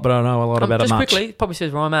about a lot, but I know a lot about it just much. quickly, it probably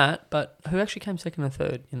says where I'm at, but who actually came second and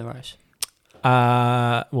third in the race?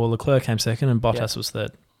 Well, Leclerc came second and Bottas was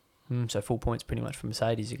third. So 4 points pretty much for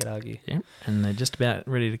Mercedes, you could argue. Yeah. And they're just about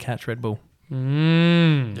ready to catch Red Bull.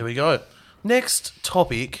 There we go. Next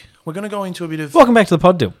topic, we're going to go into a bit of... Welcome back to the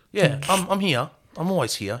pod, Dill. Yeah, I'm here. I'm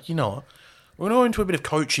always here. You know it. We're going to go into a bit of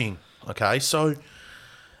coaching, okay? So,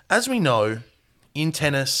 as we know, in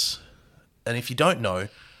tennis, and if you don't know,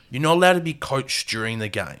 You're not allowed to be coached during the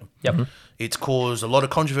game. Yep. It's caused a lot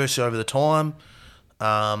of controversy over the time.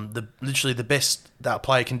 Literally the best that a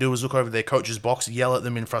player can do is look over their coach's box, yell at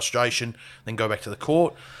them in frustration, then go back to the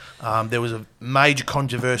court. There was a major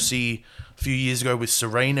controversy a few years ago with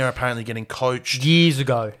Serena apparently getting coached. Years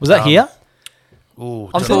ago. Was that here? Ooh,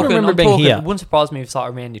 I'm don't know. talking, being here. It wouldn't surprise me if it's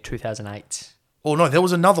like around your 2008. Oh, no, there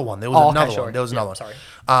was another one. There was another one. Sorry.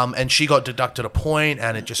 And she got deducted a point,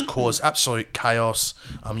 and it just caused absolute chaos.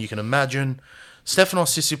 You can imagine. Stefanos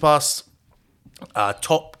Tsitsipas,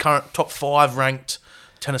 top 5 ranked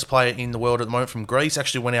tennis player in the world at the moment from Greece,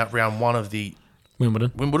 actually went out round 1 of the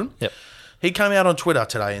Wimbledon. Yep. He came out on Twitter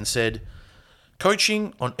today and said,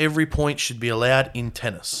 coaching on every point should be allowed in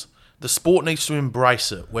tennis. The sport needs to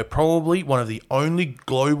embrace it. We're probably one of the only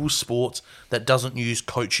global sports that doesn't use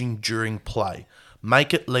coaching during play.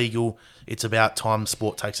 Make it legal. It's about time the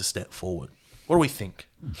sport takes a step forward. What do we think?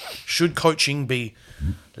 Should coaching be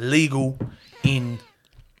legal in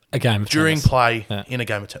A game of during tennis. play Yeah. in a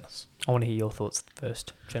game of tennis? I want to hear your thoughts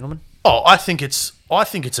first, gentlemen. Oh, I think it's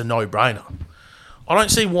a no-brainer. I don't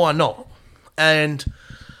see why not. And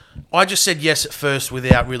I just said yes at first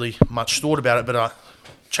without really much thought about it, but I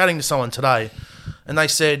chatting to someone today, and they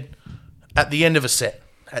said at the end of a set,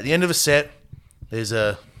 there's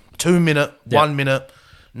a 2 minute, 1 minute,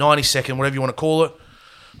 90 second, whatever you want to call it.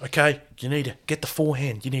 Okay, you need to get the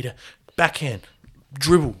forehand, you need to backhand,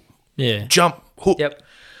 dribble, Yeah. jump, hook. Yep.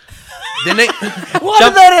 There, need, Why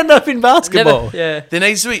did that end up in basketball? Never, yeah. there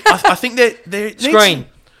needs to be. I think there Scream.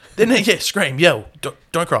 Scream, yell,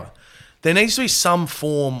 don't cry. There needs to be some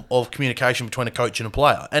form of communication between a coach and a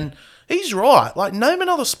player, and he's right. Like, name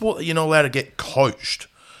another sport that you're not allowed to get coached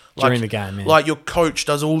During the game, yeah. Like, your coach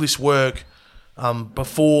does all this work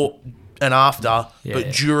before and after, Yeah.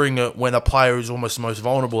 but during it, when a player is almost the most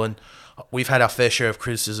vulnerable. And we've had our fair share of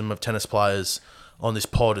criticism of tennis players on this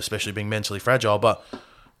pod, especially being mentally fragile. But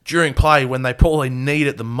during play, when they probably need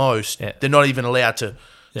it the most, Yeah. they're not even allowed to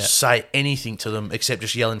Yeah. say anything to them except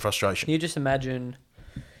just yell in frustration. Can you just imagine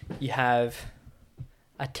you have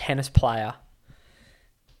a tennis player?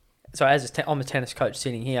 So I'm a tennis coach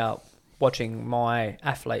sitting here watching my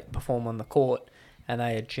athlete perform on the court, and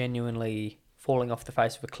they are genuinely falling off the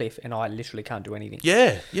face of a cliff, and I literally can't do anything.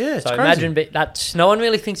 Yeah, it's So crazy. imagine that's no one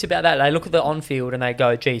really thinks about that. They look at the on-field and they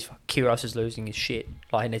go, geez, Kyrgios is losing his shit.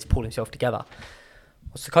 Like, he needs to pull himself together.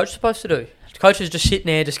 What's the coach supposed to do? The coach is just sitting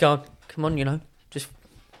there just going, come on, just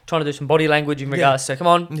trying to do some body language in regards to, come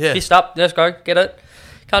on, fist up, let's go, get it.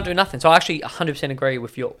 Can't do nothing. So I actually 100% agree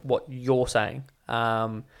with what you're saying.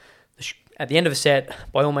 At the end of a set,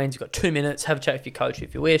 by all means, you've got 2 minutes, have a chat with your coach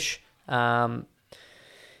if you wish.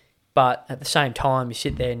 But at the same time, you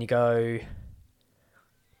sit there and you go,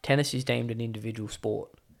 tennis is deemed an individual sport.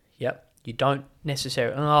 Yep. You don't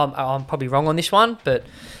necessarily... I'm probably wrong on this one, but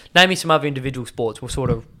name me some other individual sports. We'll sort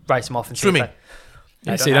of race them off and Swimming. see if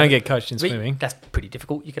Yeah, so you don't get coached in swimming. That's pretty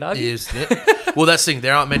difficult, you could argue. Yes, yeah. Well, that's the thing.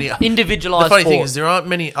 There aren't many... Individualised The funny sport. thing is there aren't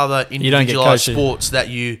many other don't get individualized coached. sports that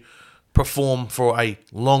you perform for a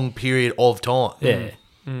long period of time. Yeah.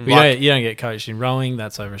 Like- You don't get coached in rowing.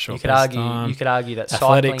 That's over a short You could period of argue. time. You could argue that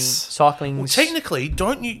Athletics. cycling. Well, technically,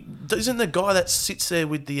 don't you? Isn't the guy that sits there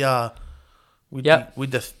with the Yep.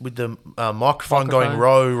 with the microphone going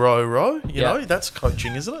Microphone. row? You Yep. know, that's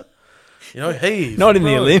coaching, isn't it? Heave. Not in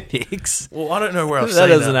the row. Olympics. Well, I don't know where I've That seen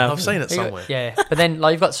doesn't it. happen. I've seen it somewhere. Yeah, but then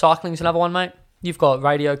like you've got cycling's another one, mate. You've got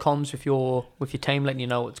radio comms with your team letting you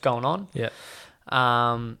know what's going on. Yeah.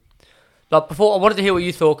 Like before, I wanted to hear what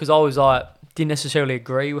you thought because I was like didn't necessarily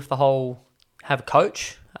agree with the whole have a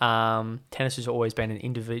coach. Tennis has always been an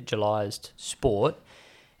individualized sport,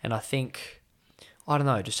 and I think I don't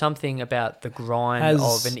know, just something about the grind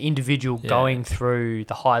of an individual going through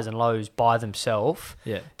the highs and lows by themselves.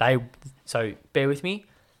 Yeah. So bear with me.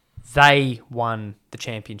 They won the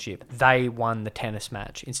championship. They won the tennis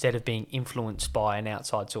match instead of being influenced by an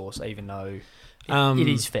outside source, even though it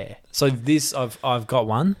is fair. So this, I've got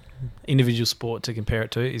one individual sport to compare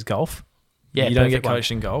it to is golf. Yeah, you don't get perfect one.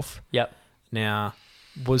 coached in golf. Yep. Now,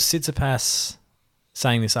 was Tsitsipas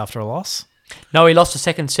saying this after a loss? No, he lost the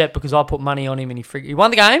second set because I put money on him and he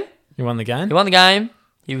won the game. You won the game? He won the game.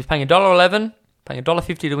 He was paying $1.11, paying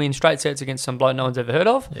 $1.50 to win straight sets against some bloke no one's ever heard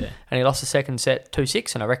of. Yeah. And he lost the second set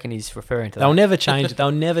 2-6, and I reckon he's referring to that. They'll never change it.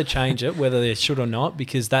 They'll never change it, whether they should or not,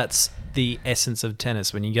 because that's the essence of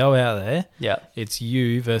tennis. When you go out there, it's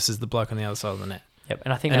you versus the bloke on the other side of the net. Yep.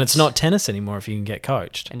 And I think it's not tennis anymore if you can get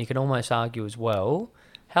coached. And you can almost argue as well,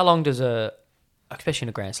 how long does especially in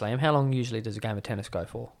a Grand Slam, how long usually does a game of tennis go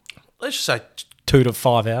for? Let's just say 2 to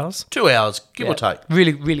 5 hours. 2 hours, give or take.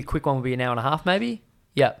 Really, really quick one would be an hour and a half maybe.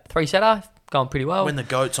 Yeah. 3-setter, going pretty well. When the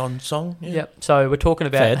goat's on song. Yeah. Yep. So we're talking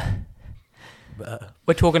about Fed.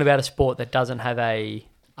 we're talking about a sport that doesn't have a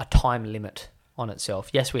time limit on itself.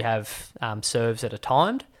 Yes, we have serves that are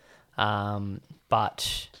timed,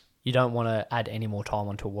 but you don't want to add any more time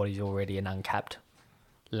onto what is already an uncapped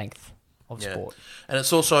length of sport. And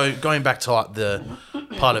it's also going back to like the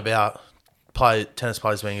part about tennis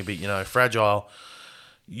players being a bit, fragile.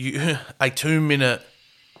 A 2-minute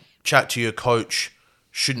chat to your coach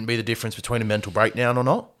shouldn't be the difference between a mental breakdown or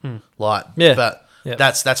not. But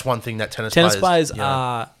that's one thing that tennis players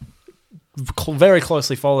are very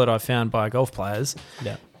closely followed, I've found, by golf players.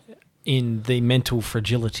 Yeah. In the mental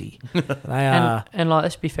fragility. They are and like,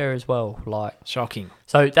 let's be fair as well. Like, shocking.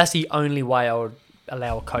 so that's the only way I would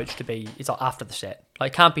allow a coach to be. It's like after the set.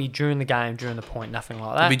 Like, it can't be during the game, during the point, nothing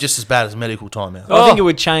like that. It'd be just as bad as medical timeout. I think it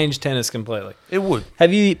would change tennis completely. It would.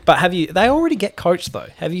 Have you? They already get coached though.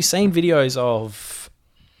 Have you seen videos of?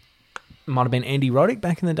 Might have been Andy Roddick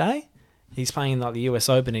back in the day. He's playing like the US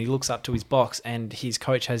Open and he looks up to his box and his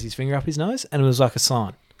coach has his finger up his nose and it was like a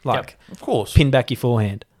sign, like of course, pin back your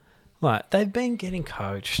forehand. Like, they've been getting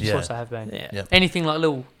coached. Of course they have been. Yeah. Anything like a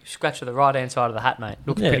little scratch of the right hand side of the hat, mate.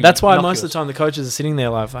 Looks pretty that's why innocuous. most of the time the coaches are sitting there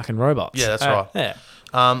like fucking robots. Yeah, that's right. Yeah.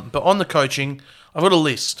 But on the coaching, I've got a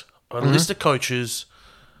list. I've got a list of coaches.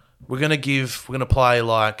 We're gonna play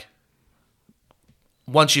like.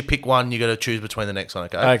 Once you pick one, you got to choose between the next one.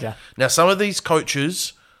 Okay. Now, some of these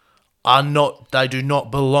coaches are not. They do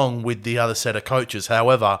not belong with the other set of coaches.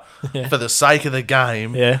 However, for the sake of the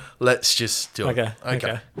game, let's just do it.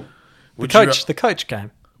 Okay. The coach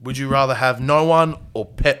game. Would you rather have no one or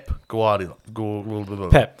Pep Guardiola?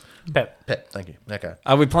 Pep. Thank you. Okay.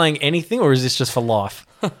 Are we playing anything or is this just for life?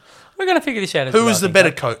 We're going to figure this out. Who was the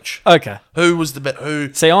better coach? Okay. Who was the better?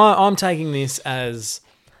 Who? See, I'm taking this as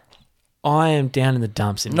I am down in the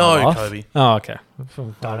dumps in my life. No, Kobe. Oh, okay.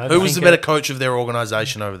 Who was the better coach of their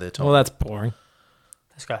organisation over their time? Well, that's boring.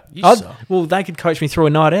 Let's go. Well, they could coach me through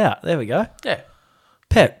a night out. There we go. Yeah.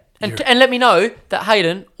 Pep. And let me know that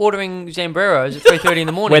Hayden ordering Zambreros at 3:30 in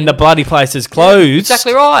the morning. When the bloody place is closed.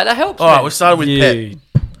 Exactly right. That helps. All right, we started with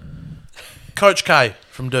Pep. Coach K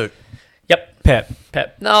from Duke. Yep.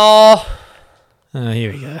 Pep. No. Oh,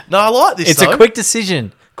 here we go. No, I like this. It's a quick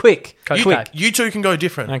decision. Quick. Coach Quick. K. You two can go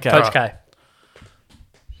different. Okay. Coach K.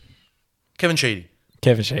 Kevin Sheedy.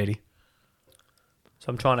 Kevin Sheedy. So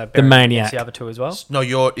I'm trying to The maniac. the other two as well. No,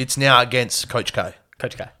 it's now against Coach K.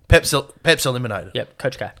 Coach K. Pep's eliminated. Yep.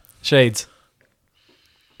 Coach K. Sheeds.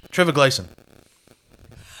 Trevor Gleeson.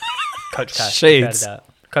 Coach K. Sheeds. Without a doubt.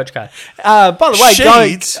 Coach K. By the way,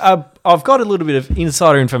 Sheeds. I've got a little bit of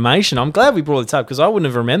insider information. I'm glad we brought this up because I wouldn't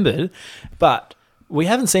have remembered. But we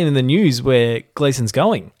haven't seen in the news where Gleason's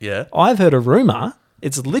going. Yeah. I've heard a rumour.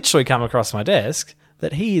 It's literally come across my desk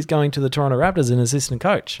that he is going to the Toronto Raptors as an assistant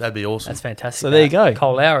coach. That'd be awesome. That's fantastic. So there you go.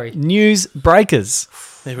 Cole Lowry. News breakers.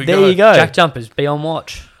 There we There go. you go. Jack Jumpers. Be on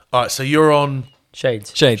watch. All right, so you're on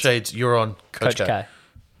Shades. Shades. You're on Coach Coach K.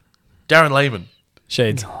 Darren Lehman.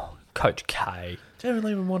 Shades. Coach K. Darren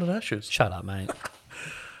Lehman won at Ashes. Shut up, mate.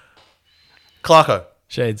 Clarko.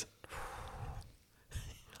 Shades.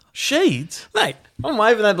 Sheeds. Mate, I'm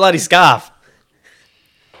waving that bloody scarf.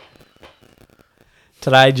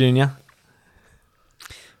 Today, Junior.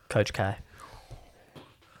 Coach K.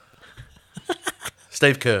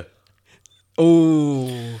 Steve Kerr.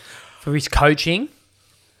 Ooh. For his coaching,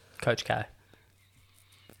 Coach K.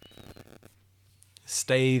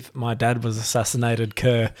 Steve, my dad was assassinated.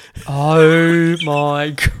 Kerr. Oh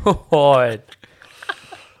my god.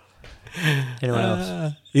 Anyone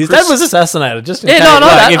else? His dad was assassinated. Just in Yeah, case. no, I know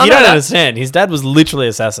Like, that, if I you know don't that. understand, his dad was literally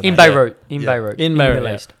assassinated. In Beirut. In Yeah. Beirut. In the Beirut, Middle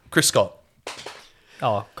yeah. East. Chris Scott.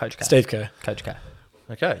 Oh, Coach K. Steve Kerr. Coach K.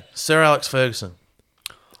 Okay. Sir Alex Ferguson.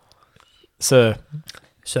 Sir.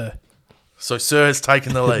 Sir. So Sir has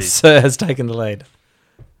taken the lead. Sir has taken the lead.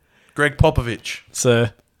 Greg Popovich.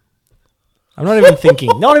 Sir. I'm not even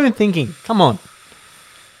thinking. Not even thinking. Come on.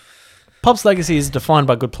 Pop's legacy is defined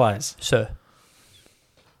by good players. Sir.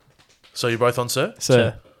 So you're both on Sir?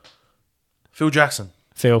 Sir. Phil Jackson.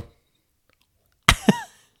 Phil.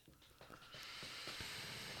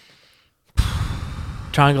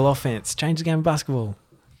 Triangle offense. Change the game of basketball.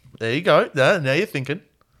 There you go. Now you're thinking.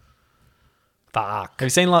 Fuck. Have you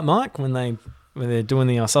seen like Mike when they're doing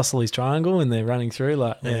the isosceles triangle and they're running through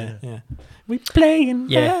like yeah. We playing.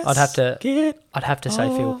 Yeah, I'd have to. basket. I'd have to say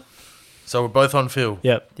Phil. So we're both on Phil.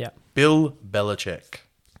 Yep. Yeah. Bill Belichick.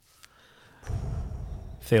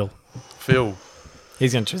 Phil. Phil.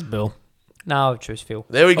 He's gonna choose Bill. No, I'll choose Phil.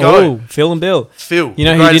 There we go. Oh, Phil and Bill. Phil. You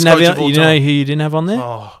know the who you greatest didn't coach have? of all You know time. who you didn't have on there?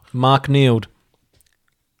 Oh, Mark Neild.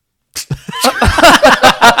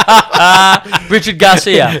 Richard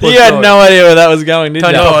Garcia. You had no idea where that was going, did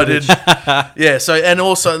you? No, I didn't. Yeah, so, and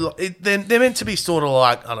also, they're meant to be sort of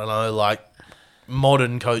like, I don't know, like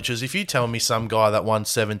modern coaches. If you tell me some guy that won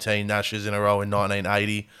 17 Nashes in a row in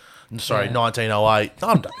 1980, 1908, I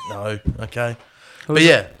don't know, okay? But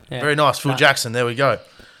yeah, very nice. Phil Jackson, there we go.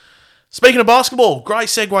 Speaking of basketball, great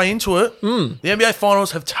segue into it. The NBA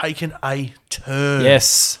Finals have taken a turn.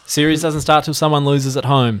 Yes. Series doesn't start till someone loses at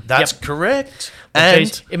home. That's correct. And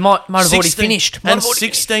And it might have already finished. And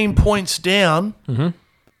 16 points down,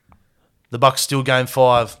 the Bucks still game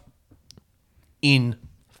 5 in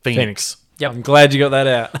Phoenix. Yep. I'm glad you got that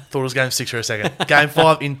out. Thought it was game 6 for a second. Game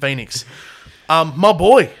 5 in Phoenix. My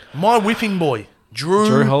boy, my whipping boy,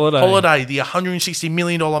 Drew Holiday, the $160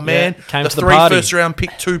 million man, came the to the 3 party. first-round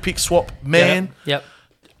pick, 2 pick swap man, Yep.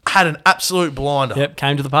 had an absolute blinder. Yep,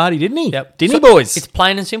 came to the party, didn't he? Yep. Didn't So he, boys? It's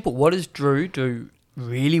plain and simple. What does Drew do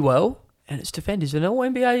really well? And it's defend. He's an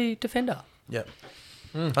all-NBA defender. Yeah,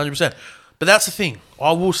 100%. But that's the thing.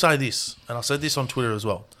 I will say this, and I said this on Twitter as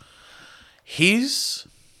well. His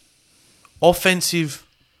offensive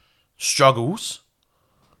struggles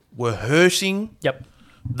were hurting Yep.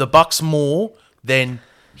 the Bucks more than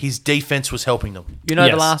his defense was helping them. You know,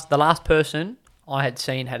 Yes. the last person I had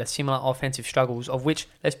seen had a similar offensive struggles, of which,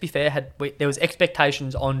 let's be fair, there was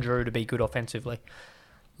expectations on Drew to be good offensively.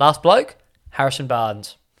 Last bloke, Harrison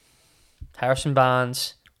Barnes. Harrison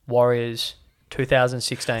Barnes, Warriors,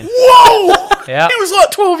 2016. Whoa! Yeah. He was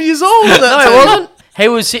like 12 years old. at that No, team. he wasn't. He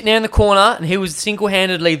was sitting there in the corner, and he was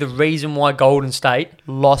single-handedly the reason why Golden State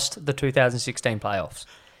lost the 2016 playoffs.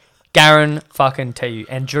 Garen fucking to you.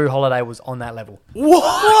 And Drew Holiday was on that level. What?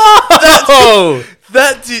 Oh!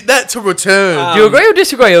 That to return. Do you agree or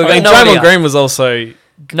disagree? I mean, Draymond Green was also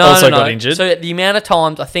got injured. So the amount of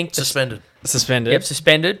times, I think... Suspended.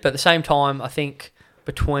 Suspended, but at the same time, I think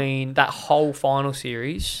between that whole final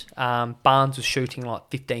series, Barnes was shooting like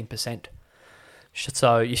 15%.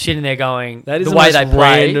 So you're sitting there going, That is the the way most they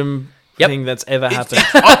play... random thing that's ever happened.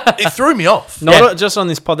 It threw me off. Not just on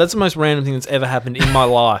this pod. That's the most random thing that's ever happened in my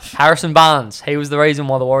life. Harrison Barnes, he was the reason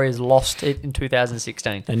why the Warriors lost it in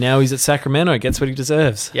 2016. And now he's at Sacramento. Gets what he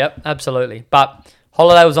deserves. Yep, absolutely. But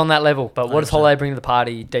Holiday was on that level. But what does Holiday bring to the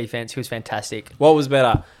party? Defense, he was fantastic. What was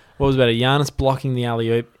better? Giannis blocking the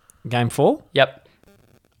alley-oop game 4? Yep.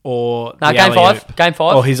 Or No, the game alley-oop? 5. Game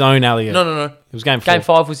 5. Or his own alley-oop? No. It was game 4. Game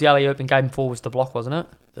 5 was the alley-oop and Game 4 was the block, wasn't it?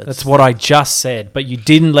 That's what I just said, but you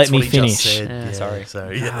didn't let That's me what he just finish. said. Yeah,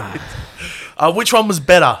 sorry. Yeah. Which one was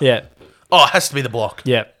better? Yeah. Oh, it has to be the block.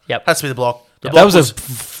 Yeah. Yep. Has to be the block. The That block was a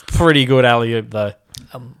pretty good alley-oop, though.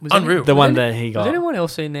 Was unreal. The one any- that he Was got. anyone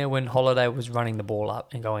else in there when Holiday was running the ball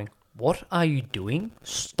up and going, "What are you doing?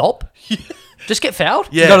 Stop! Just get fouled.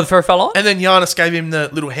 Yeah. You got to throw a foul line." And then Giannis gave him the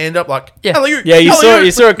little hand up, like, Yeah. "Alley-oop, Yeah, you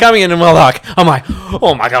alley-oop." saw it coming in, and I'm like,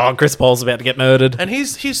 oh my god, Chris Paul's about to get murdered. And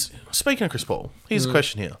he's speaking of Chris Paul. Here's a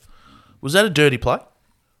question here: was that a dirty play?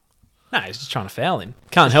 No, he's just trying to foul him.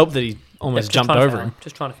 Can't help that he almost Just jumped trying to over foul him.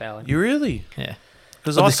 Just trying to foul him. You really? Yeah,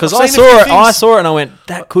 Because because I saw it, and I went,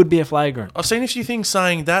 that could be a flagrant. I've seen a few things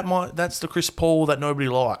saying that's the Chris Paul that nobody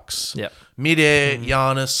likes. Yep. Midair,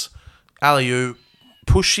 Giannis, alley-oop,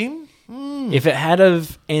 push him. If it had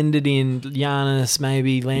have ended in Giannis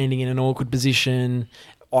maybe landing in an awkward position,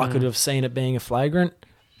 I could have seen it being a flagrant.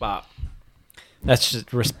 But that's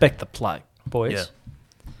just respect the play. Boys,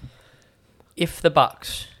 Yeah. if the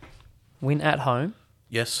Bucks win at home,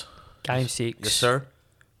 Yes. Game 6, Yes, sir.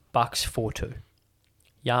 Bucks 4-2.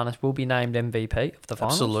 Giannis will be named MVP of the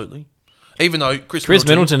finals. Absolutely. Even though Chris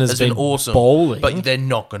Middleton has been awesome, bowling. but they're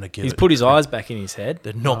not going to give He's it. put his eyes back in his head.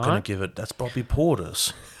 They're not going Right. to give it. That's Bobby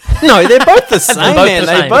Porter's. No, they're both the same, both man. the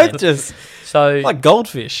They same, both man. just So, like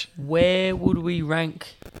goldfish. where would we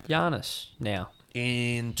rank Giannis now?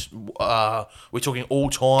 And we're talking all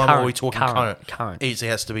time, or are we talking current? Current. Easy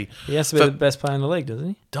has to be. He has to be For- the best player in the league, doesn't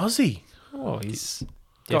he? Does he? Oh, he's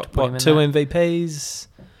You have to got put him in 2 that. MVPs.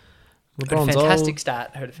 Heard LeBron's a fantastic old.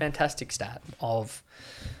 stat. Heard a fantastic stat of,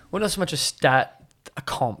 well, not so much a stat, a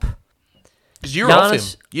comp. Because you're off him.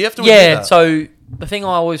 Giannis- You have to admit Yeah, that. so the thing I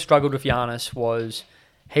always struggled with Giannis was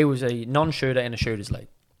he was a non-shooter in a shooters league.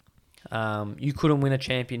 You couldn't win a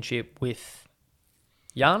championship with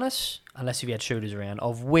Giannis unless if you had shooters around,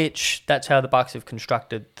 of which that's how the Bucks have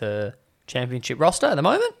constructed the championship roster at the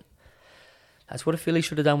moment. That's what a Philly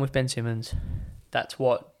should have done with Ben Simmons. That's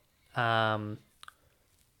what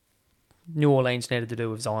New Orleans needed to do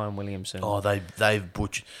with Zion Williamson. Oh, they've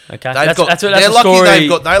butchered. Okay, They've got. that's They're a lucky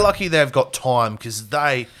story. they're lucky they've got time because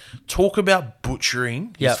they talk about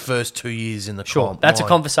butchering Yep. his first 2 years in the Sure, comp. that's a My-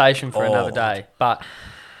 conversation for another Oh. day. But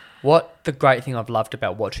what the great thing I've loved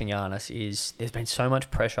about watching Giannis is there's been so much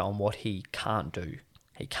pressure on what he can't do.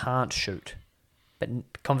 He can't shoot. But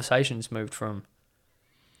conversations moved from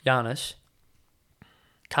Giannis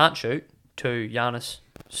can't shoot to Giannis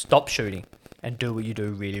stop shooting and do what you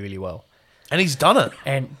do really, really well. And he's done it.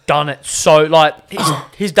 And done it so, like,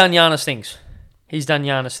 he's done Giannis things. He's done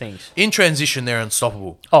Giannis things. In transition, they're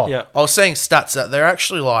unstoppable. Oh, Yeah. I was saying stats that they're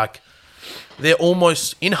actually like, they're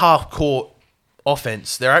almost, in half-court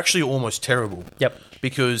offense, they're actually almost terrible. Yep.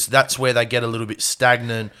 Because that's where they get a little bit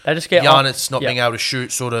stagnant. They just get Giannis not yep. being able to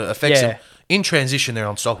shoot sort of affects Yeah. them. In transition, they're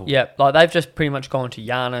unstoppable. Yeah, like they've just pretty much gone to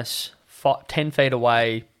Giannis, 10 feet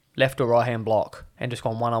away, left or right hand block, and just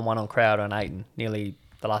gone one-on-one on Crowder and Ayton nearly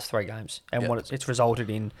the last 3 games. And Yep. what it's resulted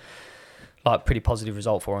in, like, pretty positive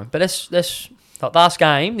result for him. But this like last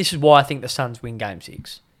game, this is why I think the Suns win Game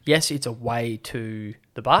 6. Yes, it's away to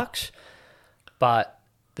the Bucks, but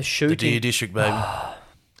the shooting... The Deer District, baby.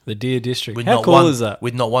 The Deer District. With How not cool one, is that?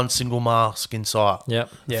 With not one single mask in sight. Yep.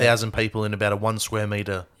 Yeah. 1,000 people in about a 1 square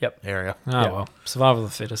metre Yep. area. Oh, Yeah. well. Survival of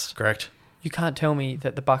the fittest. Correct. You can't tell me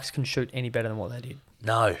that the Bucks can shoot any better than what they did.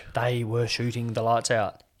 No. They were shooting the lights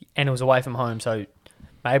out, and it was away from home. So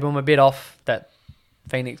maybe I'm a bit off that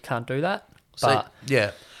Phoenix can't do that. But Yeah.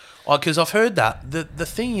 Because I've heard that. The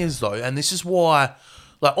thing is, though, and this is why,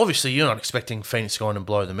 like, obviously you're not expecting Phoenix to go in and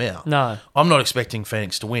blow them out. no, I'm not expecting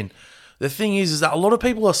Phoenix to win. The thing is that a lot of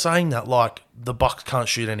people are saying that, like, the Bucks can't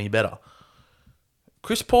shoot any better.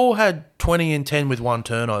 Chris Paul had 20 and 10 with 1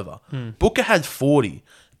 turnover. Booker had 40.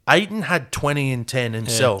 Ayton had 20 and 10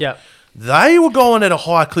 himself. Yeah. They were going at a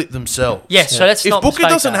high clip themselves. yes. So let's If not Booker mistake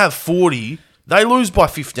doesn't that. have 40, they lose by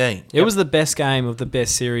 15. It was the best game of the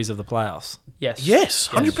best series of the playoffs. Yes. Yes,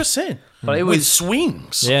 100%. But it with was-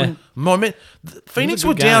 swings. Yeah. Moment. Phoenix good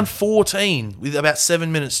were down game. 14 with about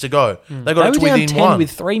 7 minutes to go. They They got were it to down within 10 1.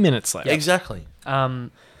 with 3 minutes left. Exactly.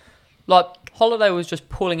 Like Holiday was just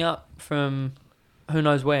pulling up from who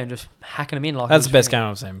knows where and just hacking them in. Like That's it the was best game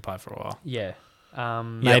I've seen him play for a while. Yeah.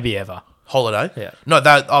 Maybe ever. Holiday. Yeah. No,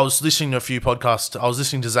 that I was listening to a few podcasts. I was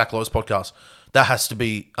listening to Zach Lowe's podcast. That has to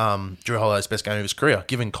be Drew Holiday's best game of his career,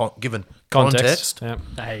 given context. Yeah.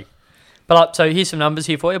 Hey. But like, so here's some numbers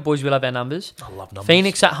here for you, boys. We love our numbers. I love numbers.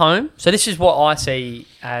 Phoenix at home. So this is what I see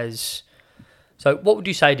as. So what would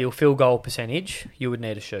you say, Deal? Field goal percentage you would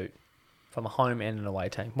need to shoot from a home and an away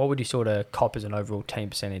team. What would you sort of cop as an overall team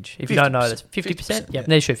percentage? If you don't know, that's 50%. Yeah,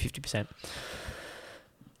 they shoot 50%.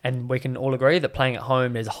 And we can all agree that playing at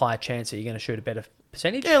home, there's a higher chance that you're going to shoot a better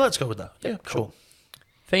percentage. Yeah, let's go with that. Yeah, cool. sure.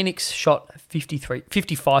 Phoenix shot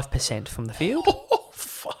 55% from the field. Oh,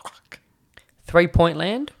 fuck. 3-point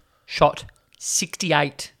land shot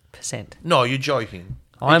 68%. No, you're joking.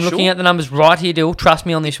 I'm looking at the numbers right here, Dill. Trust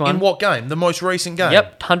me on this one. In what game? The most recent game?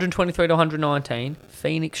 Yep, 123 to 119.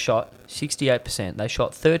 Phoenix shot 68%. They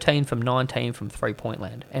shot 13 from 19 from 3-point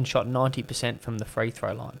land and shot 90% from the free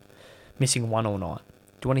throw line, missing 1 all night.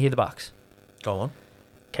 Do you want to hear the Bucks? Go on.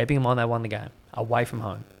 Keeping in mind they won the game away from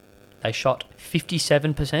home. They shot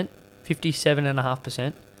 57%,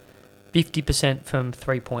 57.5%, 50% from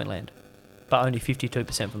 3-point land, but only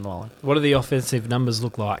 52% from the line. What do the offensive numbers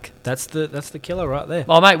look like? That's the killer right there.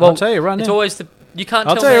 Oh, mate, well, I'll tell you right it's now. always the... You can't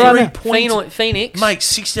I'll tell tell you me right now. Phoenix... Mate,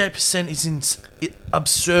 68% is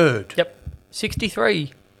absurd. Yep,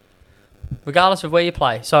 63, regardless of where you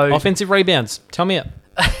play. So Offensive rebounds. Tell me it.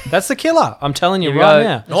 That's the killer. I'm telling you Here we right go.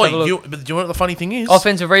 now. Let's have a look. But do you know what the funny thing is?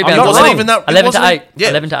 offensive rebounds. not wasn't wrong. Even that- it 11 to wasn't 8. even- yeah.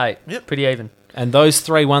 11 to 8. Yep. Pretty even. And those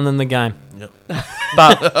 3 won them the game. Yep.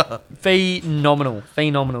 But phenomenal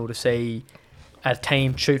to see a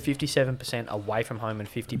team shoot 57% away from home and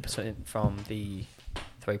 50% from the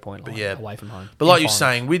 3-point line yeah. away from home. But in like you're finals.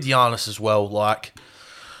 saying, with Giannis as well, like,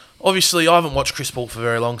 obviously I haven't watched Chris Paul for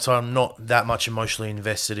very long, so I'm not that much emotionally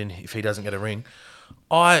invested in if he doesn't get a ring.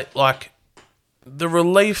 I, like, the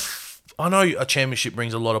relief... I know a championship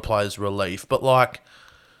brings a lot of players relief, but, like,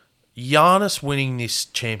 Giannis winning this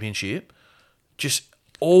championship, just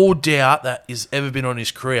all doubt that has ever been on his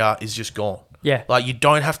career is just gone. Yeah. Like, you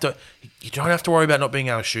don't have to worry about not being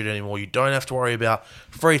able to shoot anymore. You don't have to worry about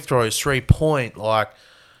free throws, 3-point. Like,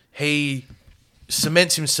 he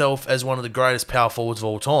cements himself as one of the greatest power forwards of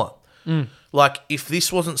all time. Like, if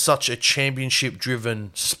this wasn't such a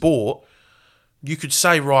championship-driven sport, you could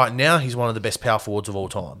say right now he's one of the best power forwards of all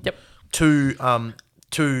time. Yep. 2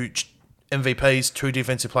 MVPs, 2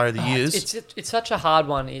 Defensive Player of the Years. It's such a hard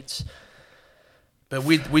one. But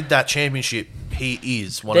with that championship, he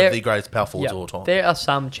is one There- of the greatest power forwards Yeah, of all time. there are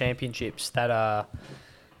some championships that are...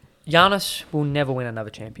 Giannis will never win another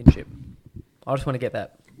championship. I just want to get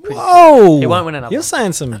that. Whoa! He won't win another You're one.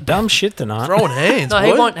 saying some dumb shit tonight. Throwing hands, No,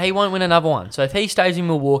 boy. he won't win another one. So if he stays in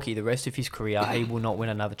Milwaukee the rest of his career, he will not win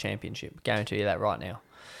another championship. Guarantee you that right now.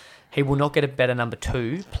 he will not get a better number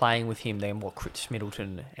 2 playing with him than what Chris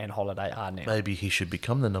Middleton and Holiday are now. Maybe he should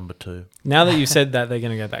become the number 2. Now that you've said that, they're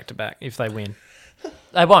going to go back to back if they win.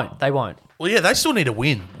 They won't. Well, yeah, they still need a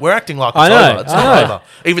win. We're acting like it's I know, over. It's I not know. over.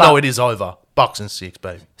 Even though it is over. Bucks and 6,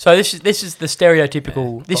 baby. So this is the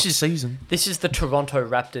stereotypical. This Bucks is season. This is the Toronto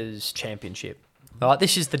Raptors championship. Right?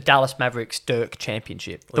 This is the Dallas Mavericks Dirk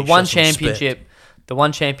championship. Well, The you one show some respect. championship. The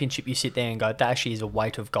one championship you sit there and go, that actually is a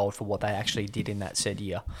weight of gold for what they actually did in that said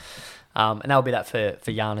year. And that'll be that for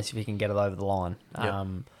Giannis if he can get it over the line.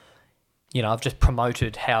 Yep. I've just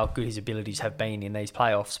promoted how good his abilities have been in these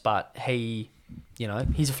playoffs, but he's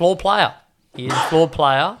a flawed player. He is a flawed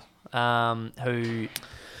player who,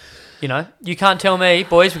 you can't tell me,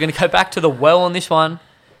 boys, we're going to go back to the well on this one.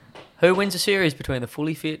 Who wins the series between the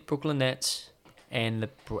fully fit Brooklyn Nets and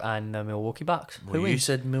the Milwaukee Bucks? Well, Who you wins?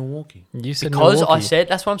 said Milwaukee. You said Because Milwaukee. I said,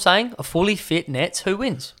 that's what I'm saying, a fully fit Nets, who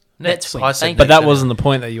wins? Nets. win. I said Thank But you. that wasn't the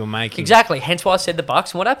point that you were making. Exactly. Hence why I said the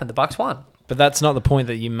Bucks, and what happened? The Bucks won. But that's not the point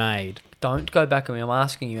that you made. Don't go back on me. I'm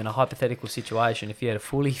asking you in a hypothetical situation. If you had a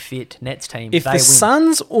fully fit Nets team, If they the win.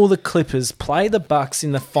 Suns or the Clippers play the Bucks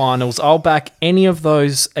in the finals, I'll back any of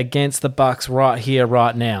those against the Bucks right here,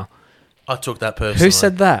 right now. I took that personally. Who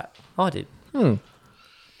said that? I did.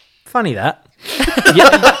 Funny that.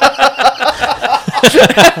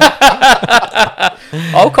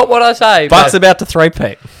 I'll cop what I say. Bucks but about to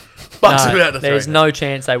three-peat. Bucks no, about to there's throw no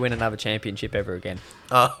chance they win another championship ever again.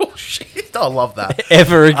 Oh, shit. I love that.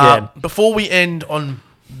 Ever again. Before we end on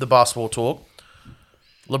the basketball talk,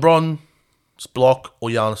 LeBron's block or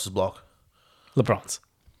Giannis's block? LeBron's.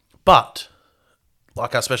 But,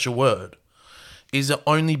 like our special word, is it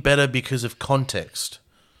only better because of context?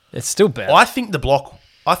 It's still better. I think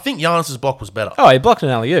Giannis's block was better Oh, he blocked an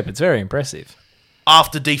alley-oop. It's very impressive.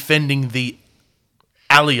 after defending the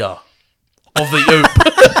alia of the oop.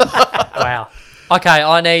 Wow. Okay,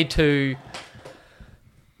 I need to...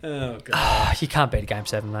 Oh, God. You can't beat a Game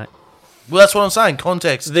 7, mate. Well, that's what I'm saying.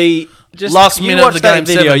 Context. Last you minute of watch the that Game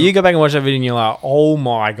video, 7. You go back and watch that video and you're like, oh,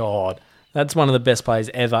 my God. That's one of the best plays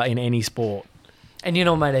ever in any sport. And you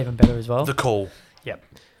know what made it even better as well? The call.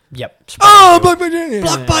 Yep. Oh,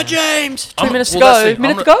 Blocked by James! 2 minutes to well, that's go. it.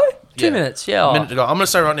 Minute I'm to gonna- go? 2 Yeah. minutes, yeah. A minute to go. I'm going to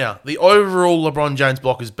say right now, the overall LeBron James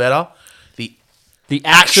block is better. The The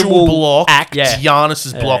actual block, Yeah.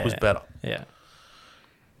 Giannis's block Yeah. was better. Yeah.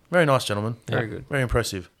 Very nice, gentlemen. Very good. Very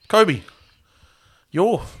impressive. Kobe,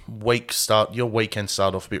 your weekend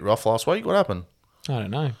started off a bit rough last week. What happened? I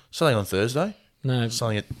don't know. Something on Thursday. No.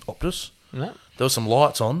 Something at Optus. No. There was some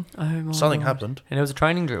lights on. Oh my Something God. happened. And it was a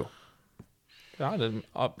training drill. I didn't.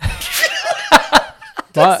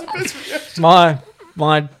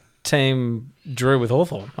 My team drew with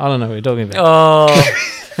Hawthorn. I don't know what you're talking about.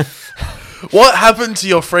 Oh, What happened to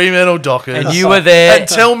your Fremantle Dockers? and you were there. And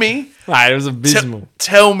tell me, It was abysmal.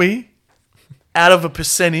 tell me, out of a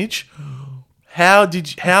percentage,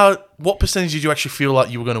 what percentage did you actually feel like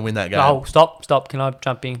you were going to win that game? Oh, stop. Can I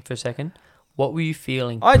jump in for a second? What were you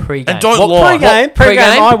feeling pre-game? and don't lie. Pre-game,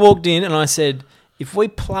 Pre-game? I walked in and I said, if we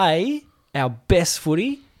play our best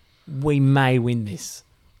footy, we may win this.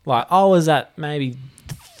 Like, I was at maybe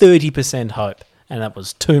 30% hope, and that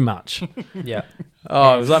was too much. Yeah.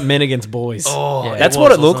 Oh, it was like men against boys. Oh, Yeah. That's it what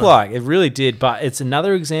was, it looked wasn't like. It really did. But it's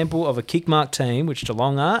another example of a kick mark team, which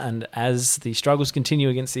Geelong are, and as the struggles continue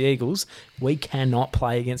against the Eagles, we cannot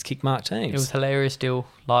play against kick mark teams. It was hilarious still,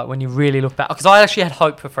 like when you really look back. Because I actually had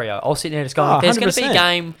hope for Freo. I was sitting there just going, Oh, there's going to be a 100%.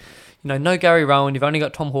 game, no Gary Rowan, you've only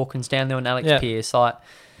got Tom Hawkins down there and Alex Yeah. Pearce. Like,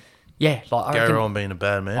 yeah, like I Gary reckon, Rowan being a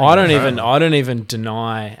bad man. I don't even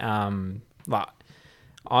deny. Like,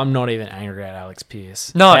 I'm not even angry at Alex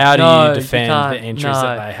Pearce. No, how do no, you defend can't. the entries No.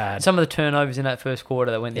 that they had? Some of the turnovers in that first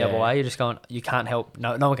quarter that went the other Yeah. way, you're just going, you can't help.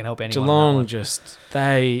 No one can help anyone. in that Geelong one.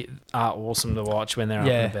 they are awesome to watch when they're up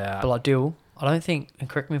and about. But like Dill, I don't think, and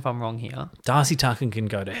correct me if I'm wrong here. Darcy Tucken can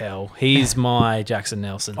go to hell. He's my Jackson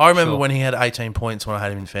Nelson. I remember Sure. when he had 18 points when I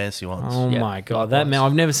had him in fantasy once. Oh Yeah, my God, that likewise. man!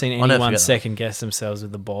 I've never seen never anyone forget that. second guess themselves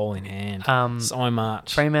with the ball in hand. So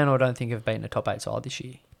much. Fremantle, I don't think have beaten a top 8 side this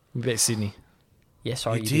year. We bet Sydney Yes,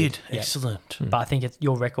 sorry, You you did. Yeah. Excellent. But I think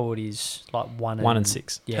your record is like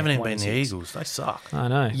 1-6. Yeah, Haven't even 1 beaten and the 6. Eagles. They suck. I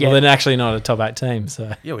know. Yeah. Well, they're actually not a top 8 team.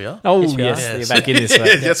 So. Yeah, we are. Oh Yes, we are. yes, you're back in this. yes,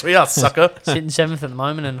 Way. yes, we are, sucker. Sitting 7th at the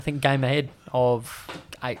moment, and I think game ahead of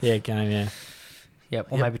 8th. Yeah, game. Yeah. Yep,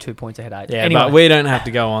 or maybe 2 points ahead 8th. Yeah, Anyway, but we don't have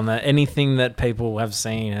to go on that. Anything that people have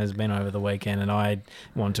seen has been over the weekend, and I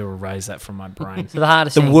want to erase that from my brain. so the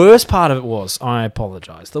hardest The thing. worst part of it was, I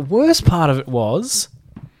apologise. The worst part of it was,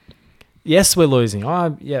 yes, we're losing.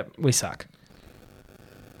 We suck.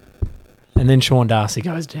 And then Sean Darcy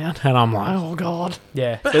goes down, and I'm like, oh god.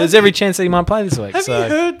 Yeah. But there's every chance that he might play this week. Have so you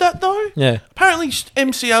heard that though? yeah, Apparently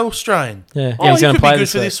MCL strain. yeah, Oh, he's he going could to be play good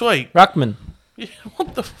this for week. this week. Ruckman. Yeah,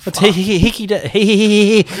 what the fuck? But Hickey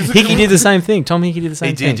did the same thing. Tom Hickey did the same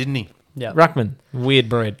He thing. did, didn't he? Yeah. Ruckman, weird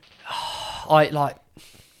breed.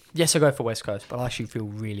 Yes, I go for West Coast, but I actually feel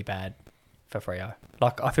really bad for Freo.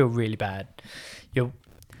 Like, I feel really bad. You're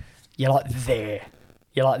like there.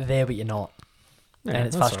 You're like there, but you're not. Yeah, and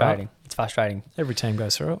it's that's frustrating. all right. It's frustrating. Every team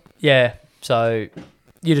goes through it. Yeah. So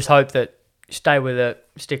you just hope that you stay with it,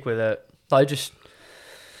 stick with it. Like, just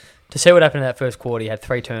to see what happened in that first quarter, you had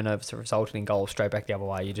 3 turnovers that resulted in goals straight back the other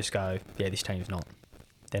way. You just go, yeah, this team's not.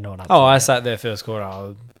 They're not up. Oh, to I it. sat there first quarter.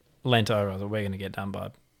 I leant over. I thought, we're going to get done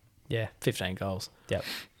by Yeah. 15 goals. Yep.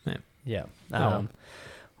 Yeah. Yeah. well.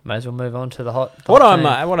 May as well move on to the hot. What hot I'm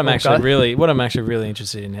team. actually Okay. really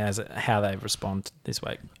interested in is how they respond this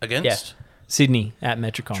week. Against? Sydney at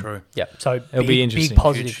Metricon. True. Yeah, so It'll be interesting. Big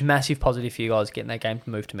positive, Huge. massive positive for you guys getting that game to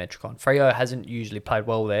move to Metricon. Freo hasn't usually played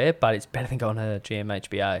well there, but it's better than going to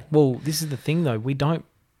GMHBA. Well, this is the thing though. We don't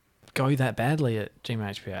go that badly at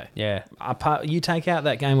GMHPA. Yeah, Apart, you take out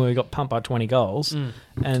that game where we got pumped by 20 goals, Mm.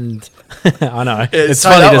 and I know say that one out. it's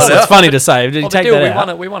funny to say. But you well, take deal, that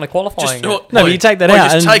out. we won a qualifying. Just, No, but you take that Oi,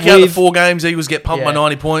 out Just and take out the we've- 4 games. Eagles get pumped by Yeah.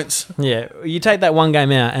 90 points. Yeah, you take that one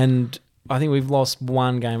game out, and I think we've lost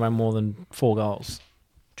one game by more than 4 goals.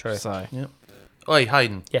 True. So Oi,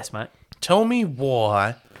 Hayden, Yes, mate. tell me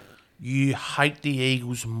why you hate the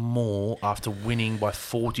Eagles more after winning by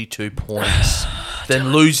 42 points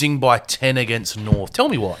than losing by 10 against North. Tell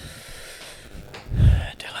me why.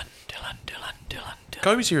 Dylan.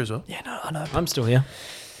 Kobe's here as well. Yeah, no, I know. I'm still here.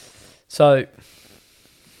 So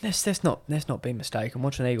let's not be mistaken.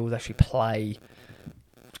 Watching the Eagles actually play.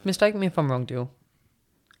 Mistake me if I'm wrong, Dill.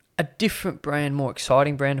 A different brand, more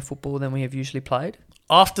exciting brand of football than we have usually played.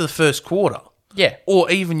 After the first quarter. Yeah. Or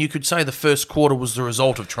even you could say the first quarter was the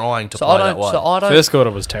result of trying to So play I that don't. way. So I don't. First quarter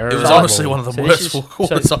was terrible. It was honestly one of the So this worst is- full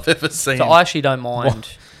quarters so- I've ever seen. So I actually don't mind.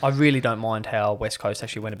 I really don't mind how West Coast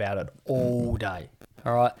actually went about it all day.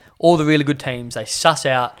 All right, all the really good teams, they suss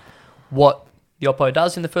out what the oppo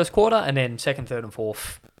does in the first quarter, and then second, third, and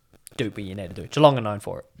fourth do what you need to do. Geelong are known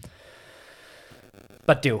for it.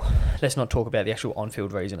 But Dill, let's not talk about the actual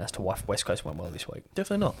on-field reason as to why West Coast went well this week.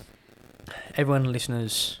 Definitely not. Everyone,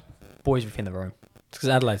 listeners, boys within the room, It's because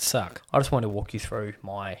Adelaide suck. I just want to walk you through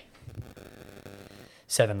my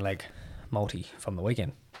 7-leg multi from the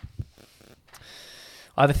weekend.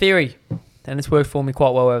 I have a theory, and it's worked for me quite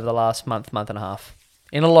well over the last month and a half,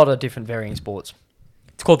 in a lot of different varying sports.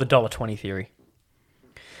 It's called the $20 theory.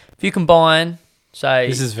 If you combine, say...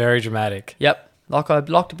 This is very dramatic. Yep, I'd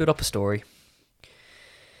like to build up a story.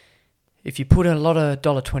 If you put a lot of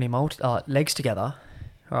 $20 legs together,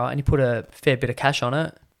 all right, and you put a fair bit of cash on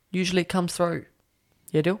it, usually it comes through.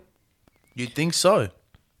 Yeah, deal? You'd think so.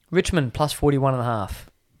 Richmond plus 41.5.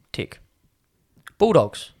 Tick.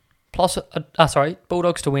 Bulldogs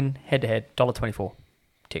Bulldogs to win head to head, $1.24.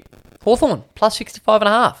 Tick. Hawthorn plus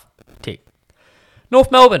 65.5. Tick. North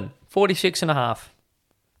Melbourne 46.5.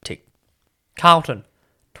 Tick. Carlton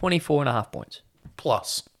 24.5 points.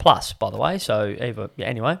 Plus. Plus, by the way, so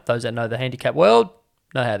anyway, those that know the handicap world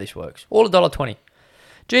know how this works. All $1.20.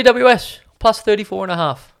 GWS plus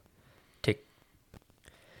 34.5. Tick.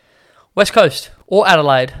 West Coast or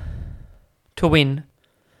Adelaide to win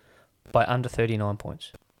by under 39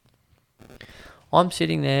 points. I'm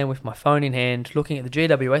sitting there with my phone in hand, looking at the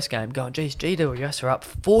GWS game, going, geez, GWS are up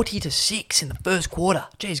 40-6 in the first quarter.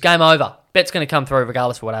 Geez, game over. Bet's going to come through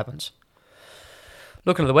regardless of what happens.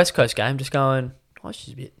 Looking at the West Coast game, just going, this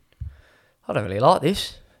is a bit, I don't really like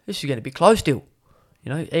this. This is getting a bit close still.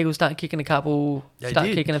 You know, Eagles start kicking a couple, They start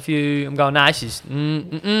did. kicking a few. I'm going, this is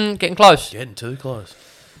getting close. Getting too close.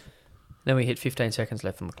 Then we hit 15 seconds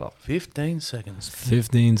left on the clock. 15 seconds.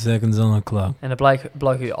 15 seconds on the clock. And a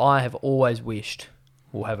bloke who I have always wished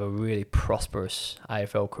will have a really prosperous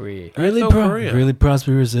AFL career. Really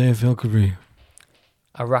prosperous AFL career.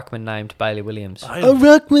 A ruckman named Bailey Williams A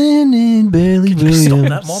ruckman in Bailey Williams. Stop that.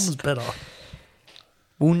 Mine was better.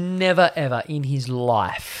 will never ever in his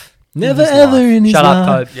life. Never ever in his Shut up,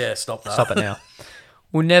 life. Cope. Yeah, stop that. Stop it now.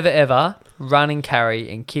 Will never ever run and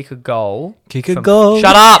carry and kick a goal. Kick a goal.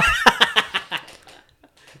 Shut up!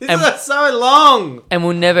 This is so long. And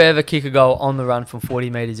will never ever kick a goal on the run from 40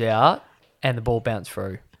 metres out and the ball bounce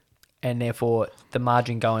through. And therefore, the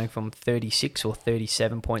margin going from 36 or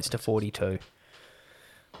 37 points to 42.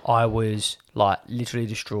 I was, literally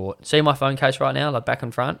distraught. See my phone case right now, back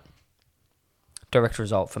and front? Direct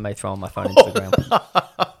result for me throwing my phone into the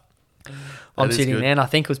ground. I'm is sitting good. there, and I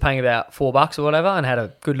think it was paying about $4 or whatever, and had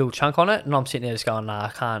a good little chunk on it. And I'm sitting there just going, nah, I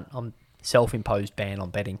can't. self-imposed ban on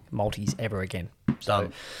betting multis ever again.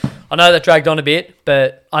 Done. I know that dragged on a bit,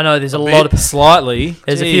 but I know there's a lot of... Slightly.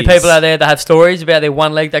 There's a Jeez. few people out there that have stories about their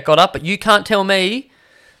one leg that got up, but you can't tell me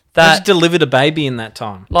They that... just delivered a baby in that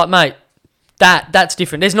time. Like, mate, that's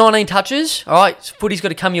different. There's 19 touches, all right? Footy's got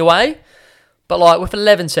to come your way. But, like, with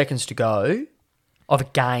 11 seconds to go of a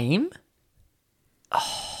game,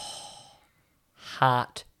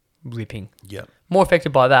 heart-ripping. Yep. More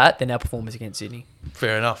affected by that than our performance against Sydney.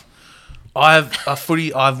 Fair enough. I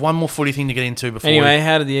have one more footy thing to get into before. Anyway,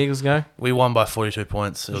 how did the Eagles go? we won by 42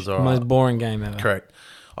 points. It was all right. Most boring game ever. Correct.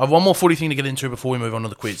 I have one more footy thing to get into before we move on to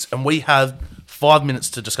the quiz. And we have 5 minutes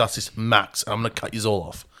to discuss this max. And I'm going to cut you all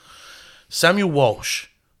off. Samuel Walsh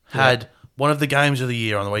had one of the games of the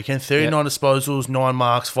year on the weekend. 39 disposals, 9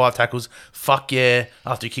 marks, 5 tackles. Fuck yeah.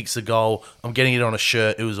 After he kicks the goal. I'm getting it on a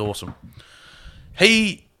shirt. It was awesome.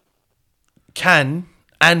 He can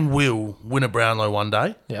and will win a Brownlow one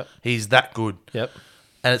day. Yep. He's that good. Yep.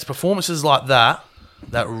 And it's performances like that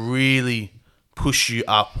that really push you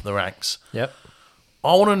up the ranks. Yep.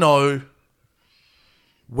 I want to know,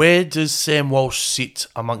 where does Sam Walsh sit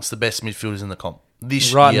amongst the best midfielders in the comp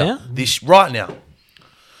this Right year? now? Right now.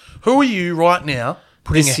 Who are you right now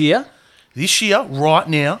putting This year? This year, right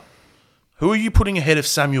now, who are you putting ahead of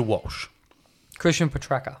Samuel Walsh? Christian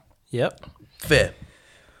Petracca. Yep. Fair.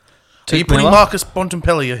 Took Are you putting Miller? Marcus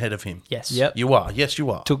Bontempelli ahead of him? Yes. Yep. You are. Yes, you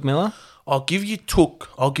are. Took Miller. I'll give you Took.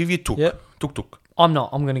 Yep. Took. I'm not.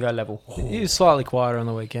 I'm going to go level. He was slightly quieter on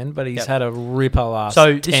the weekend, but he's Yep. had a ripper last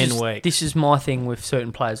So 10 weeks. This is my thing with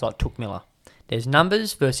certain players like Took Miller. There's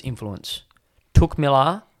numbers versus influence. Took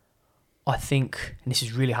Miller, I think, and this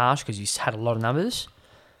is really harsh because he's had a lot of numbers.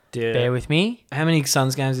 Yeah. Bear with me. How many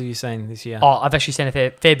Suns games have you seen this year? Oh, I've actually seen a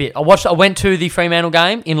fair bit. I went to the Fremantle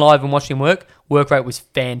game in live and watched him work. Work rate was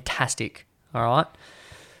fantastic. All right.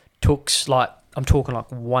 Took's I'm talking like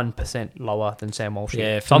 1% lower than Sam Walsh.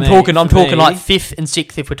 Yeah, So I'm for talking me- like 5th and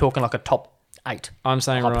 6th if we're talking like a top 8. I'm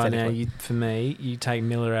saying right now, Hypothetically. for me, you take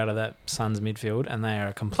Miller out of that Suns midfield, and they are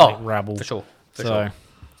a complete rabble. For sure. For So, sure.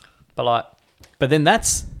 But but then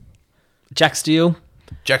that's Jack Steele.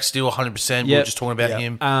 Jack Steele, 100%. We Yep. were just talking about Yep.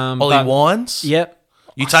 him. But- Ollie Wines. Yep.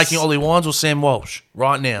 You taking Ollie Wines or Sam Walsh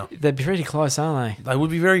right now? They'd be pretty close, aren't they? They would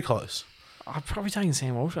be very close. I'd probably taking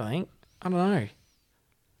Sam Walsh, I think. I don't know.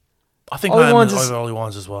 I think Ollie I am Wines over is- Ollie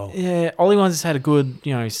Wines as well. Yeah, Ollie Wines has had a good,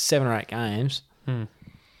 7 or 8 games. Hmm.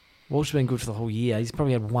 Walsh has been good for the whole year. He's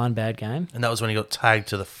probably had one bad game. And that was when he got tagged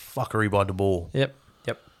to the fuckery by De Boer. Yep.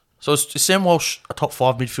 So is Sam Walsh a top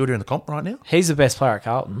 5 midfielder in the comp right now? He's the best player at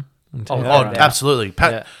Carlton. I'll tell you Oh, that Oh, right now. absolutely.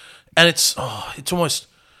 Yeah. And it's almost,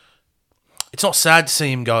 it's not sad to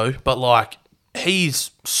see him go, but like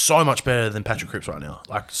he's so much better than Patrick Cripps right now.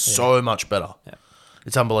 Like so much better. Yeah.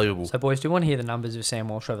 It's unbelievable. So, boys, do you want to hear the numbers of Sam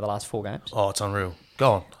Walsh over the last 4 games? Oh, it's unreal.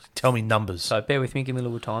 Go on. Tell me numbers. So, bear with me, give me a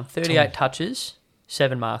little time. 38 touches,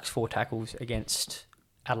 7 marks, 4 tackles against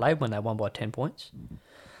Adelaide when they won by 10 points.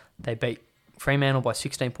 They beat Fremantle by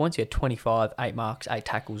 16 points. He had 25, 8 marks, 8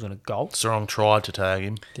 tackles and a goal. Sarong tried to tag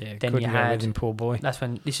him. Yeah, Then couldn't you go with had- him, poor boy.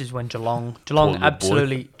 This is when Geelong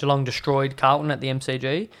little Geelong destroyed Carlton at the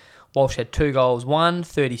MCG. Walsh had 2 goals,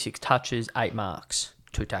 36 touches, 8 marks,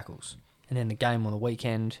 2 tackles. And then the game on the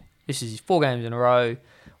weekend, this is his 4 games in a row.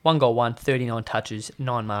 1 goal, 39 touches,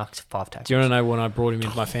 9 marks, 5 tackles. Do you want to know when I brought him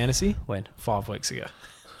into my fantasy? When? 5 weeks ago.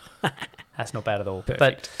 That's not bad at all.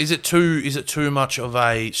 Perfect. Is it too much of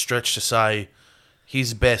a stretch to say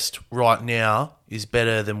his best right now is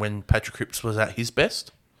better than when Patrick Cripps was at his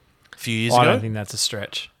best a few years I ago? don't think that's a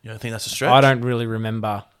stretch. You don't think that's a stretch? I don't really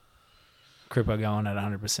remember Cripper going at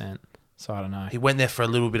 100%. So I don't know. He went there for a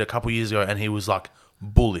little bit a couple years ago and he was like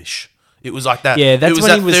bullish. It was like that. Yeah, that's it was when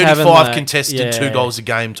that he was 35 having the- contested, yeah. 2 goals a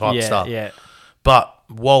game type yeah, stuff. yeah. But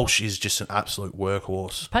Walsh is just an absolute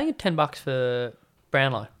workhorse. paying him $10 for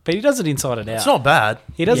Brownlow. But he does it inside and out. It's not bad.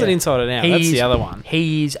 He does it Yeah. inside and out. That's the other one.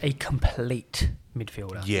 He's a complete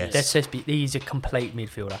midfielder. Yes. That's just, he's a complete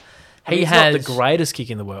midfielder. He's He has not the greatest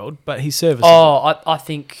kick in the world, but he's serviceable. Oh, I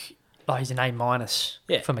think he's an A-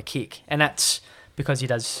 Yeah. from a kick, and that's because he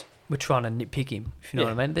does. We're trying to nitpick him, if you know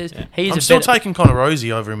Yeah. what I mean. There's, Yeah. He's I'm a still better, taking Connor Rosie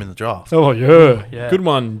over him in the draft. Oh, yeah. Yeah. Good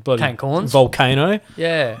one, bloody Kane Corns. Volcano.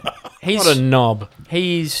 yeah. He's What a knob.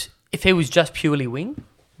 if he was just purely wing,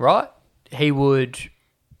 right? He would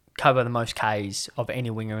cover the most Ks of any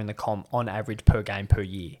winger in the comp on average per game per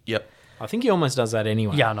year. Yep. I think he almost does that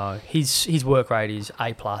anyway. Yeah, no. His work rate is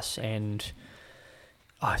A+, and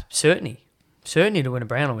certainly to win a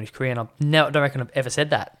Brownlow in his career. And I don't reckon I've ever said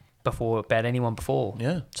that before about anyone before.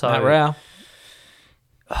 Yeah. So Matt Rao.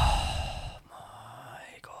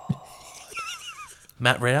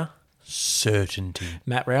 Matt Rao? Certainty.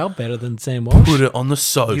 Matt Rowell better than Sam Walsh. Put it on the You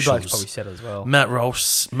socials. blokes probably said it as well. Matt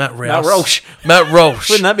Roche. Matt Roche. Matt Roche.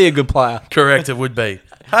 Wouldn't that be a good player? Correct, it would be.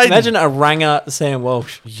 Hayden. Imagine a ranger Sam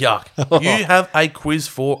Walsh. Yuck. You have a quiz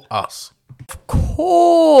for us. Of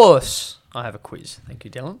course. I have a quiz. Thank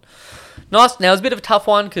you, Dylan. Nice. Now, it's a bit of a tough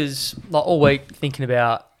one because like, all week thinking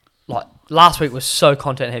about, like, last week was so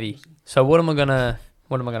content heavy. So what am I going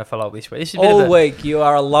to follow up this week? This is a bit All of a, week, you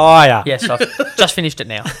are a liar. Yes, I've just finished it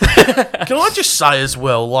now. Can I just say as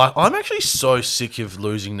well, like, I'm actually so sick of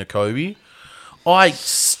losing to Kobe. I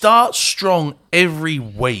start strong every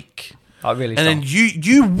week. I really And then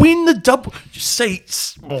you win the double. See,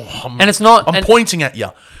 And it's not- I'm and- pointing at you.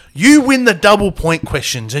 You win the double point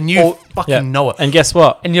questions, and you fucking Yeah. know it. And guess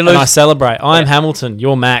what? And you lose- I celebrate. I'm Hamilton.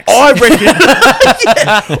 You're Max. I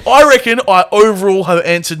reckon. I reckon I overall have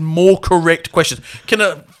answered more correct questions. Can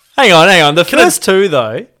a Hang on. The first two,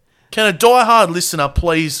 though. diehard listener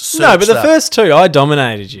please search No, but the that? first two, I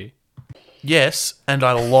dominated you. Yes, and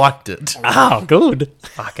I liked it. Oh, good.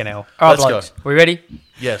 Fucking hell. All right, Let's blokes. go. We ready?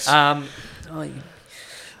 Yes. I'm going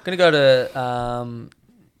to go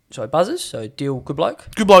to buzzers. So deal, good bloke.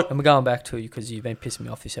 Good bloke. And we're going back to you because you've been pissing me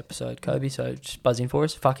off this episode, Kobe. So just buzz in for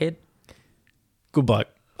us, fuckhead. Good bloke.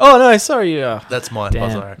 Oh, no, sorry. That's my Damn.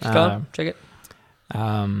 buzzer. Actually. Go on, check it.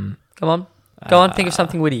 Um, Come on. Go on, think of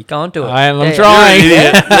something witty. Go on, do it. I'm Yeah, trying.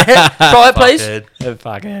 yeah. Yeah. Try it, please. Fuckhead.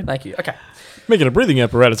 Fuckhead. Thank you. Okay. Making a breathing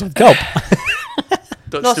apparatus with kelp.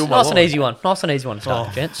 Don't Nice, steal my nice and line. easy one. Nice and easy one to start,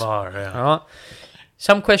 Oh, gents. far out. All right.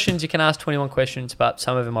 Some questions you can ask 21 questions, but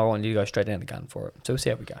some of them I want you to go straight down the gun for it. So we'll see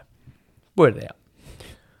how we go. Word it out.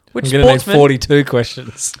 I'm going to need 42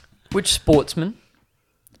 questions. Which sportsman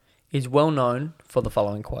is well known for the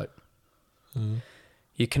following quote?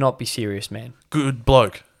 You cannot be serious, man. Good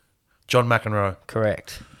bloke. John McEnroe.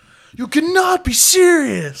 Correct. You cannot be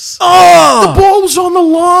serious. Oh! The ball was on the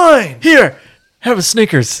line. Here, have a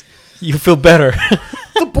Snickers. You feel better.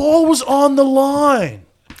 The ball was on the line.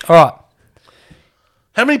 All right.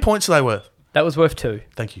 How many points are they worth? That was worth 2.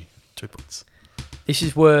 Thank you. 2 points. This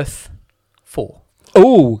is worth 4.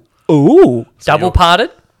 Ooh. Double you're-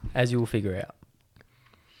 parted, as you will figure out.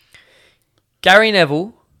 Gary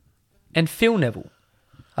Neville and Phil Neville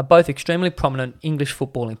are both extremely prominent English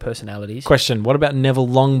footballing personalities. Question, what about Neville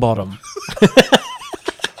Longbottom?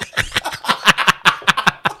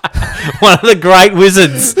 One of the great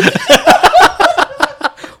wizards.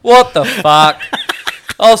 What the fuck?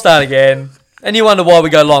 I'll start again. And you wonder why we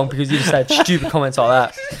go long, because you just had stupid comments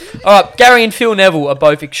like that. All right, Gary and Phil Neville are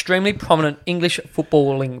both extremely prominent English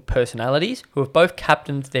footballing personalities who have both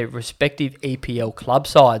captained their respective EPL club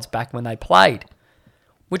sides back when they played.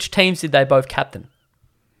 Which teams did they both captain?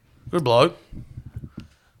 Good bloke.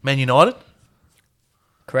 Man United.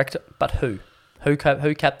 Correct, but who? Who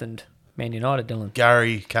captained Man United, Dylan?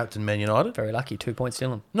 Gary, captain Man United. Very lucky, 2 points,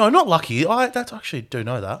 Dylan. No, not lucky. I actually do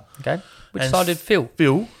know that. Okay. Which And side did Phil?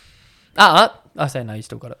 Phil, I say no, you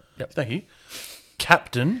still got it. Yep. thank you.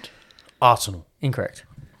 Captained Arsenal. Incorrect.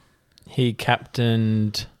 He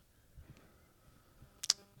captained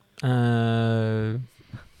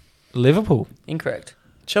Liverpool, Incorrect.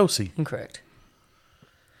 Chelsea. Incorrect.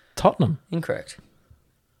 Tottenham, Incorrect.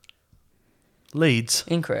 Leeds.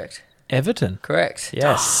 Incorrect. Everton. Correct.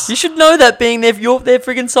 Yes. You should know that being their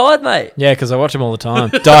friggin' side, mate. Yeah, because I watch him all the time.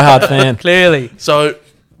 Die-hard fan. Clearly. So,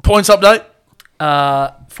 points update.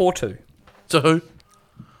 4-2. To who?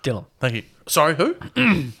 Dylan. Thank you. Sorry, who?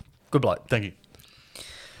 Good bloke. Thank you.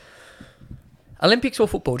 Olympics or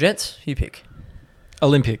football, gents? You pick.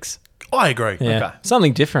 Olympics. I agree. Yeah. Okay.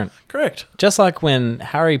 Something different. Correct. Just like when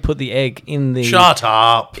Harry put the egg in the Shut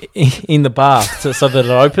up. in the bath so that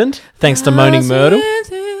it opened, thanks to Moaning Myrtle.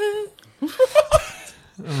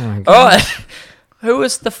 All right. Who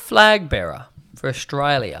was the flag bearer for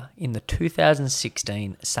Australia in the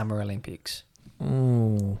 2016 Summer Olympics?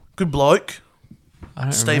 Ooh, Good bloke. I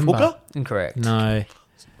don't Steve remember. Hooker. Incorrect. No.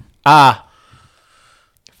 Fuck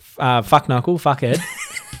Knuckle, fuckhead.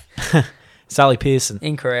 Sally Pearson.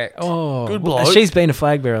 Incorrect. Oh, Good bloke. She's been a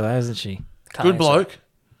flag bearer though, hasn't she? Can't Good answer. bloke.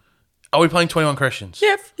 Are we playing 21 questions?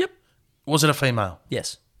 Yep. Yep. Was it a female?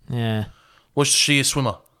 Yes. Yeah. Was she a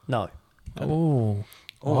swimmer? No. Oh,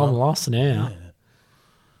 I'm lost now.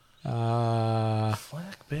 Uh, Flag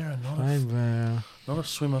bearer, flag bearer. not a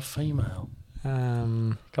swimmer female.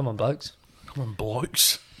 Come on, blokes. Come on,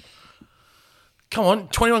 blokes. Come on,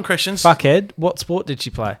 21 questions. Fuckhead. What sport did she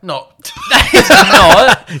play? No.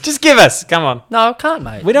 No. Just give us. Come on. No, I can't,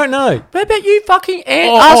 mate. We don't know. What about you fucking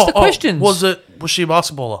ask the questions? Was she a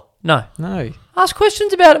basketballer? No. No. Ask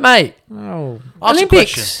questions about it, mate. Oh. Ask a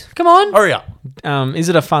Olympics. question. Come on. Hurry up. Is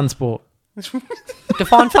it a fun sport?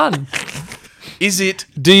 Define fun. Is it?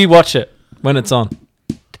 Do you watch it when it's on?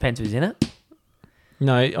 Depends who's in it.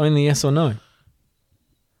 No, only yes or no.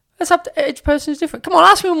 That's up to each person is different. Come on,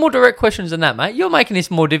 ask me more direct questions than that, mate. You're making this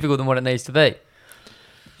more difficult than what it needs to be.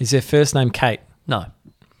 Is their first name Kate? No.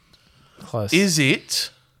 Close. Is it?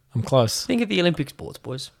 I'm close. Think of the Olympic sports,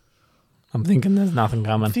 boys. I'm thinking there's nothing I'm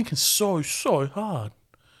coming. thinking so hard.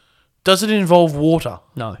 Does it involve water?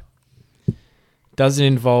 No. Does it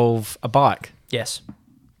involve a bike? Yes.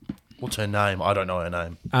 What's her name? I don't know her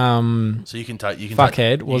name. So you can take. You can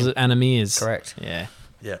Fuckhead. Was it Anna Mears? Correct. Yeah.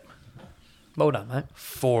 Yeah. Well done, mate.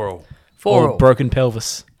 4-all. 4 Or all. broken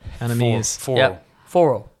pelvis. Anna Mears. 4-all. Yep.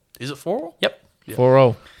 4 all. Is it 4-all? Yep.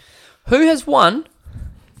 4-all. Who has won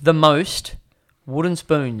the most wooden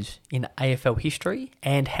spoons in AFL history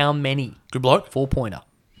and how many? Good bloke. 4-pointer.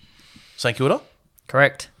 St Kilda.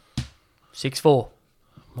 Correct. 6-4.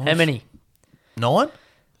 How many? 9.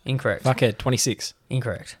 Incorrect. Fuckhead. 26.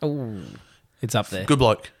 Incorrect. It's up there. Good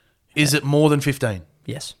bloke. Is it more than 15?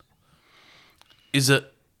 Yes. Is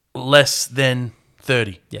it less than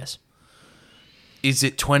 30? Yes. Is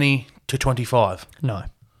it 20 to 25? No.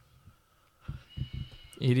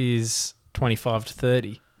 It is 25 to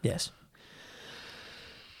 30. Yes.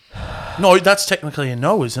 No, that's technically a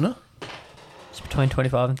no, isn't it? It's between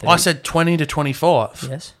 25 and 30. I said 20 to 25.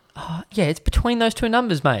 Yes. Yeah, it's between those two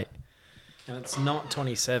numbers, mate. And it's not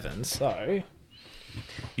 27, so...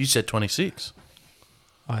 You said 26.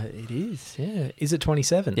 It is, yeah. Is it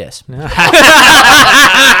 27? Yes. No.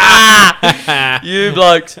 You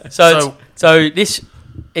blokes. So this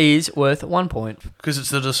is worth 1 point. Because it's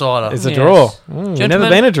the decider. It's a Yes. draw. Never Gentlemen-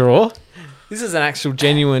 been a draw. This is an actual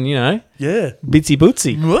genuine, yeah. bitsy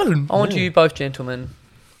bootsy. I want you both gentlemen.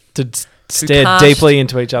 To stare cast- deeply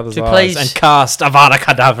into each other's to eyes please- and cast Avada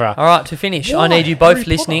Kedavra. All right, to finish, I Why? need you both Harry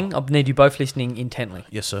listening. I need you both listening intently.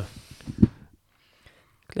 Yes, sir.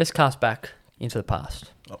 Let's cast back into the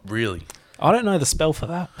past. Oh, really? I don't know the spell for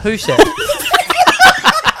that. Who said?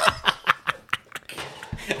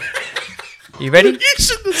 You ready? You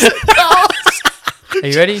shouldn't have said cast. Are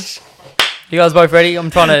you ready? You guys both ready?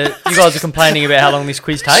 I'm trying to. You guys are complaining about how long this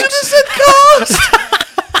quiz You should have takes. said cast.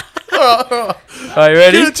 all right. Are you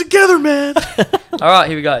ready? Get it together, man. All right,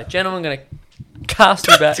 here we go. Gentlemen, I'm going to cast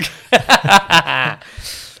you back.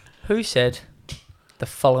 Who said the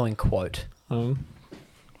following quote?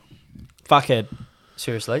 Fuckhead.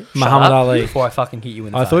 Seriously? Shut Muhammad up Ali. Before I fucking hit you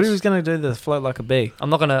in the I face. thought he was going to do the float like a bee. I'm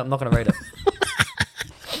not gonna read it.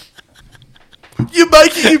 You're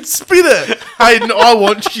making him spin it. Hayden, I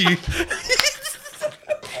want you. He's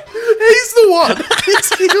the one.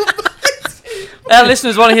 It's him. Our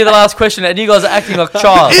listeners want to hear the last question, and you guys are acting like a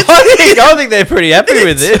child. I think they're pretty happy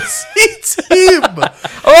with this. It's him.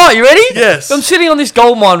 All right, you ready? Yes. I'm sitting on this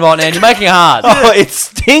gold mine right now, and you're making it hard. Oh, it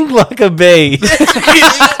sting like a bee.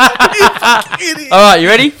 All right, you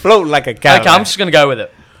ready? Float like a cat. Okay, I'm just going to go with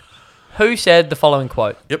it. Who said the following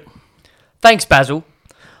quote? Yep. Thanks, Basil.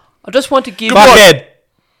 I just want to give... Fuckhead.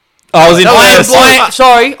 I was in first.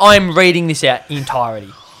 Sorry, I'm reading this out in entirety.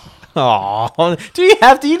 Oh, do you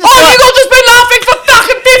have to? You just, Oh, you guys just been laughing for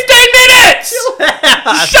fucking 15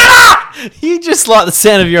 minutes! Shut up! you just like the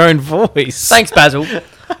sound of your own voice. Thanks, Basil.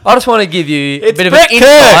 I just want to give you a It's bit of Brett an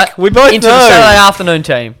insight Kirk. We both into know. the Saturday afternoon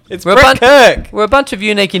team. It's We're a Brett Kirk. We're a bunch of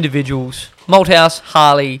unique individuals. Malthouse,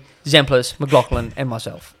 Harley, Zemplis, McLaughlin, and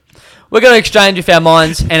myself. We're going to exchange with our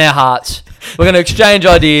minds and our hearts. We're going to exchange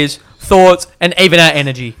ideas, thoughts, and even our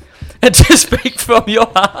energy. And to speak from your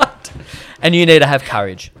heart. And you need to have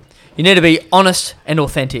courage. You need to be honest and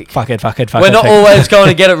authentic. Fuckhead. We're not always going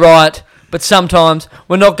to get it right, but sometimes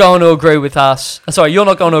we're not going to agree with us. Sorry, you're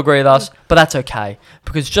not going to agree with us, but that's okay.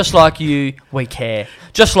 Because just like you, we care.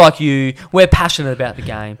 Just like you, we're passionate about the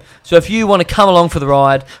game. So if you want to come along for the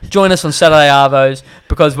ride, join us on Saturday Arvos,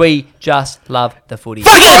 because we just love the footy.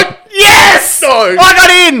 Fuckhead. Yes. No. I got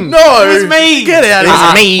in. No. It was me. Get out of It here.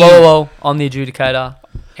 was me. Whoa. I'm the adjudicator,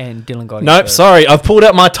 and Dylan got it. Nope. first. Sorry, I've pulled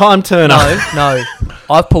out my time turner. No.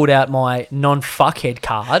 I've pulled out my non-fuckhead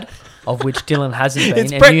card, of which Dylan hasn't been,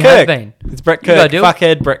 It's and Brett you Kirk. have been. It's Brett You go, Kirk. Dill.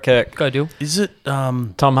 Fuckhead. Brett Kirk. Go, Dill. Is it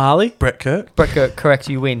Tom Harley. Brett Kirk? Brett Kirk, correct,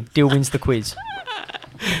 you win. Dill wins the quiz.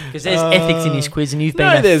 Because there's ethics in this quiz, and you've been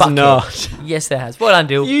No, a there's fuckhead. not. Yes, there has. Well done,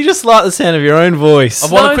 Dill. You just like the sound of your own voice.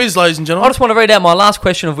 I've won No. a quiz, ladies and I gentlemen. just want to read out my last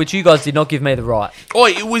question, of which you guys did not give me the right. Oh,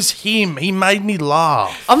 it was him. He made me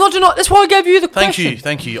laugh. I'm not denying. That's why I gave you the Thank question. you,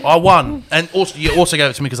 thank you. I won, and also you also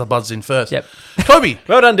gave it to me because I buzzed in first. Yep. Kobe,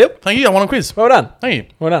 Well done, Dip. thank you. I won a quiz. Well done. Thank you,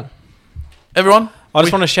 Well done. everyone. I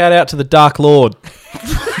just want to shout out to the Dark Lord.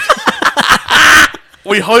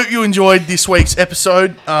 We hope you enjoyed this week's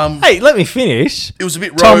episode. Hey, let me finish. It was a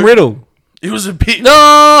bit Tom rogue. Riddle. It was a bit. No,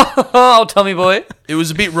 oh, Tommy boy. It was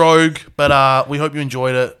a bit rogue, but we hope you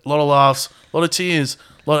enjoyed it. A lot of laughs, a lot of tears,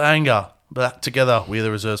 a lot of anger. But together, we're the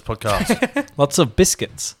Reserves podcast. Lots of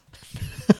biscuits.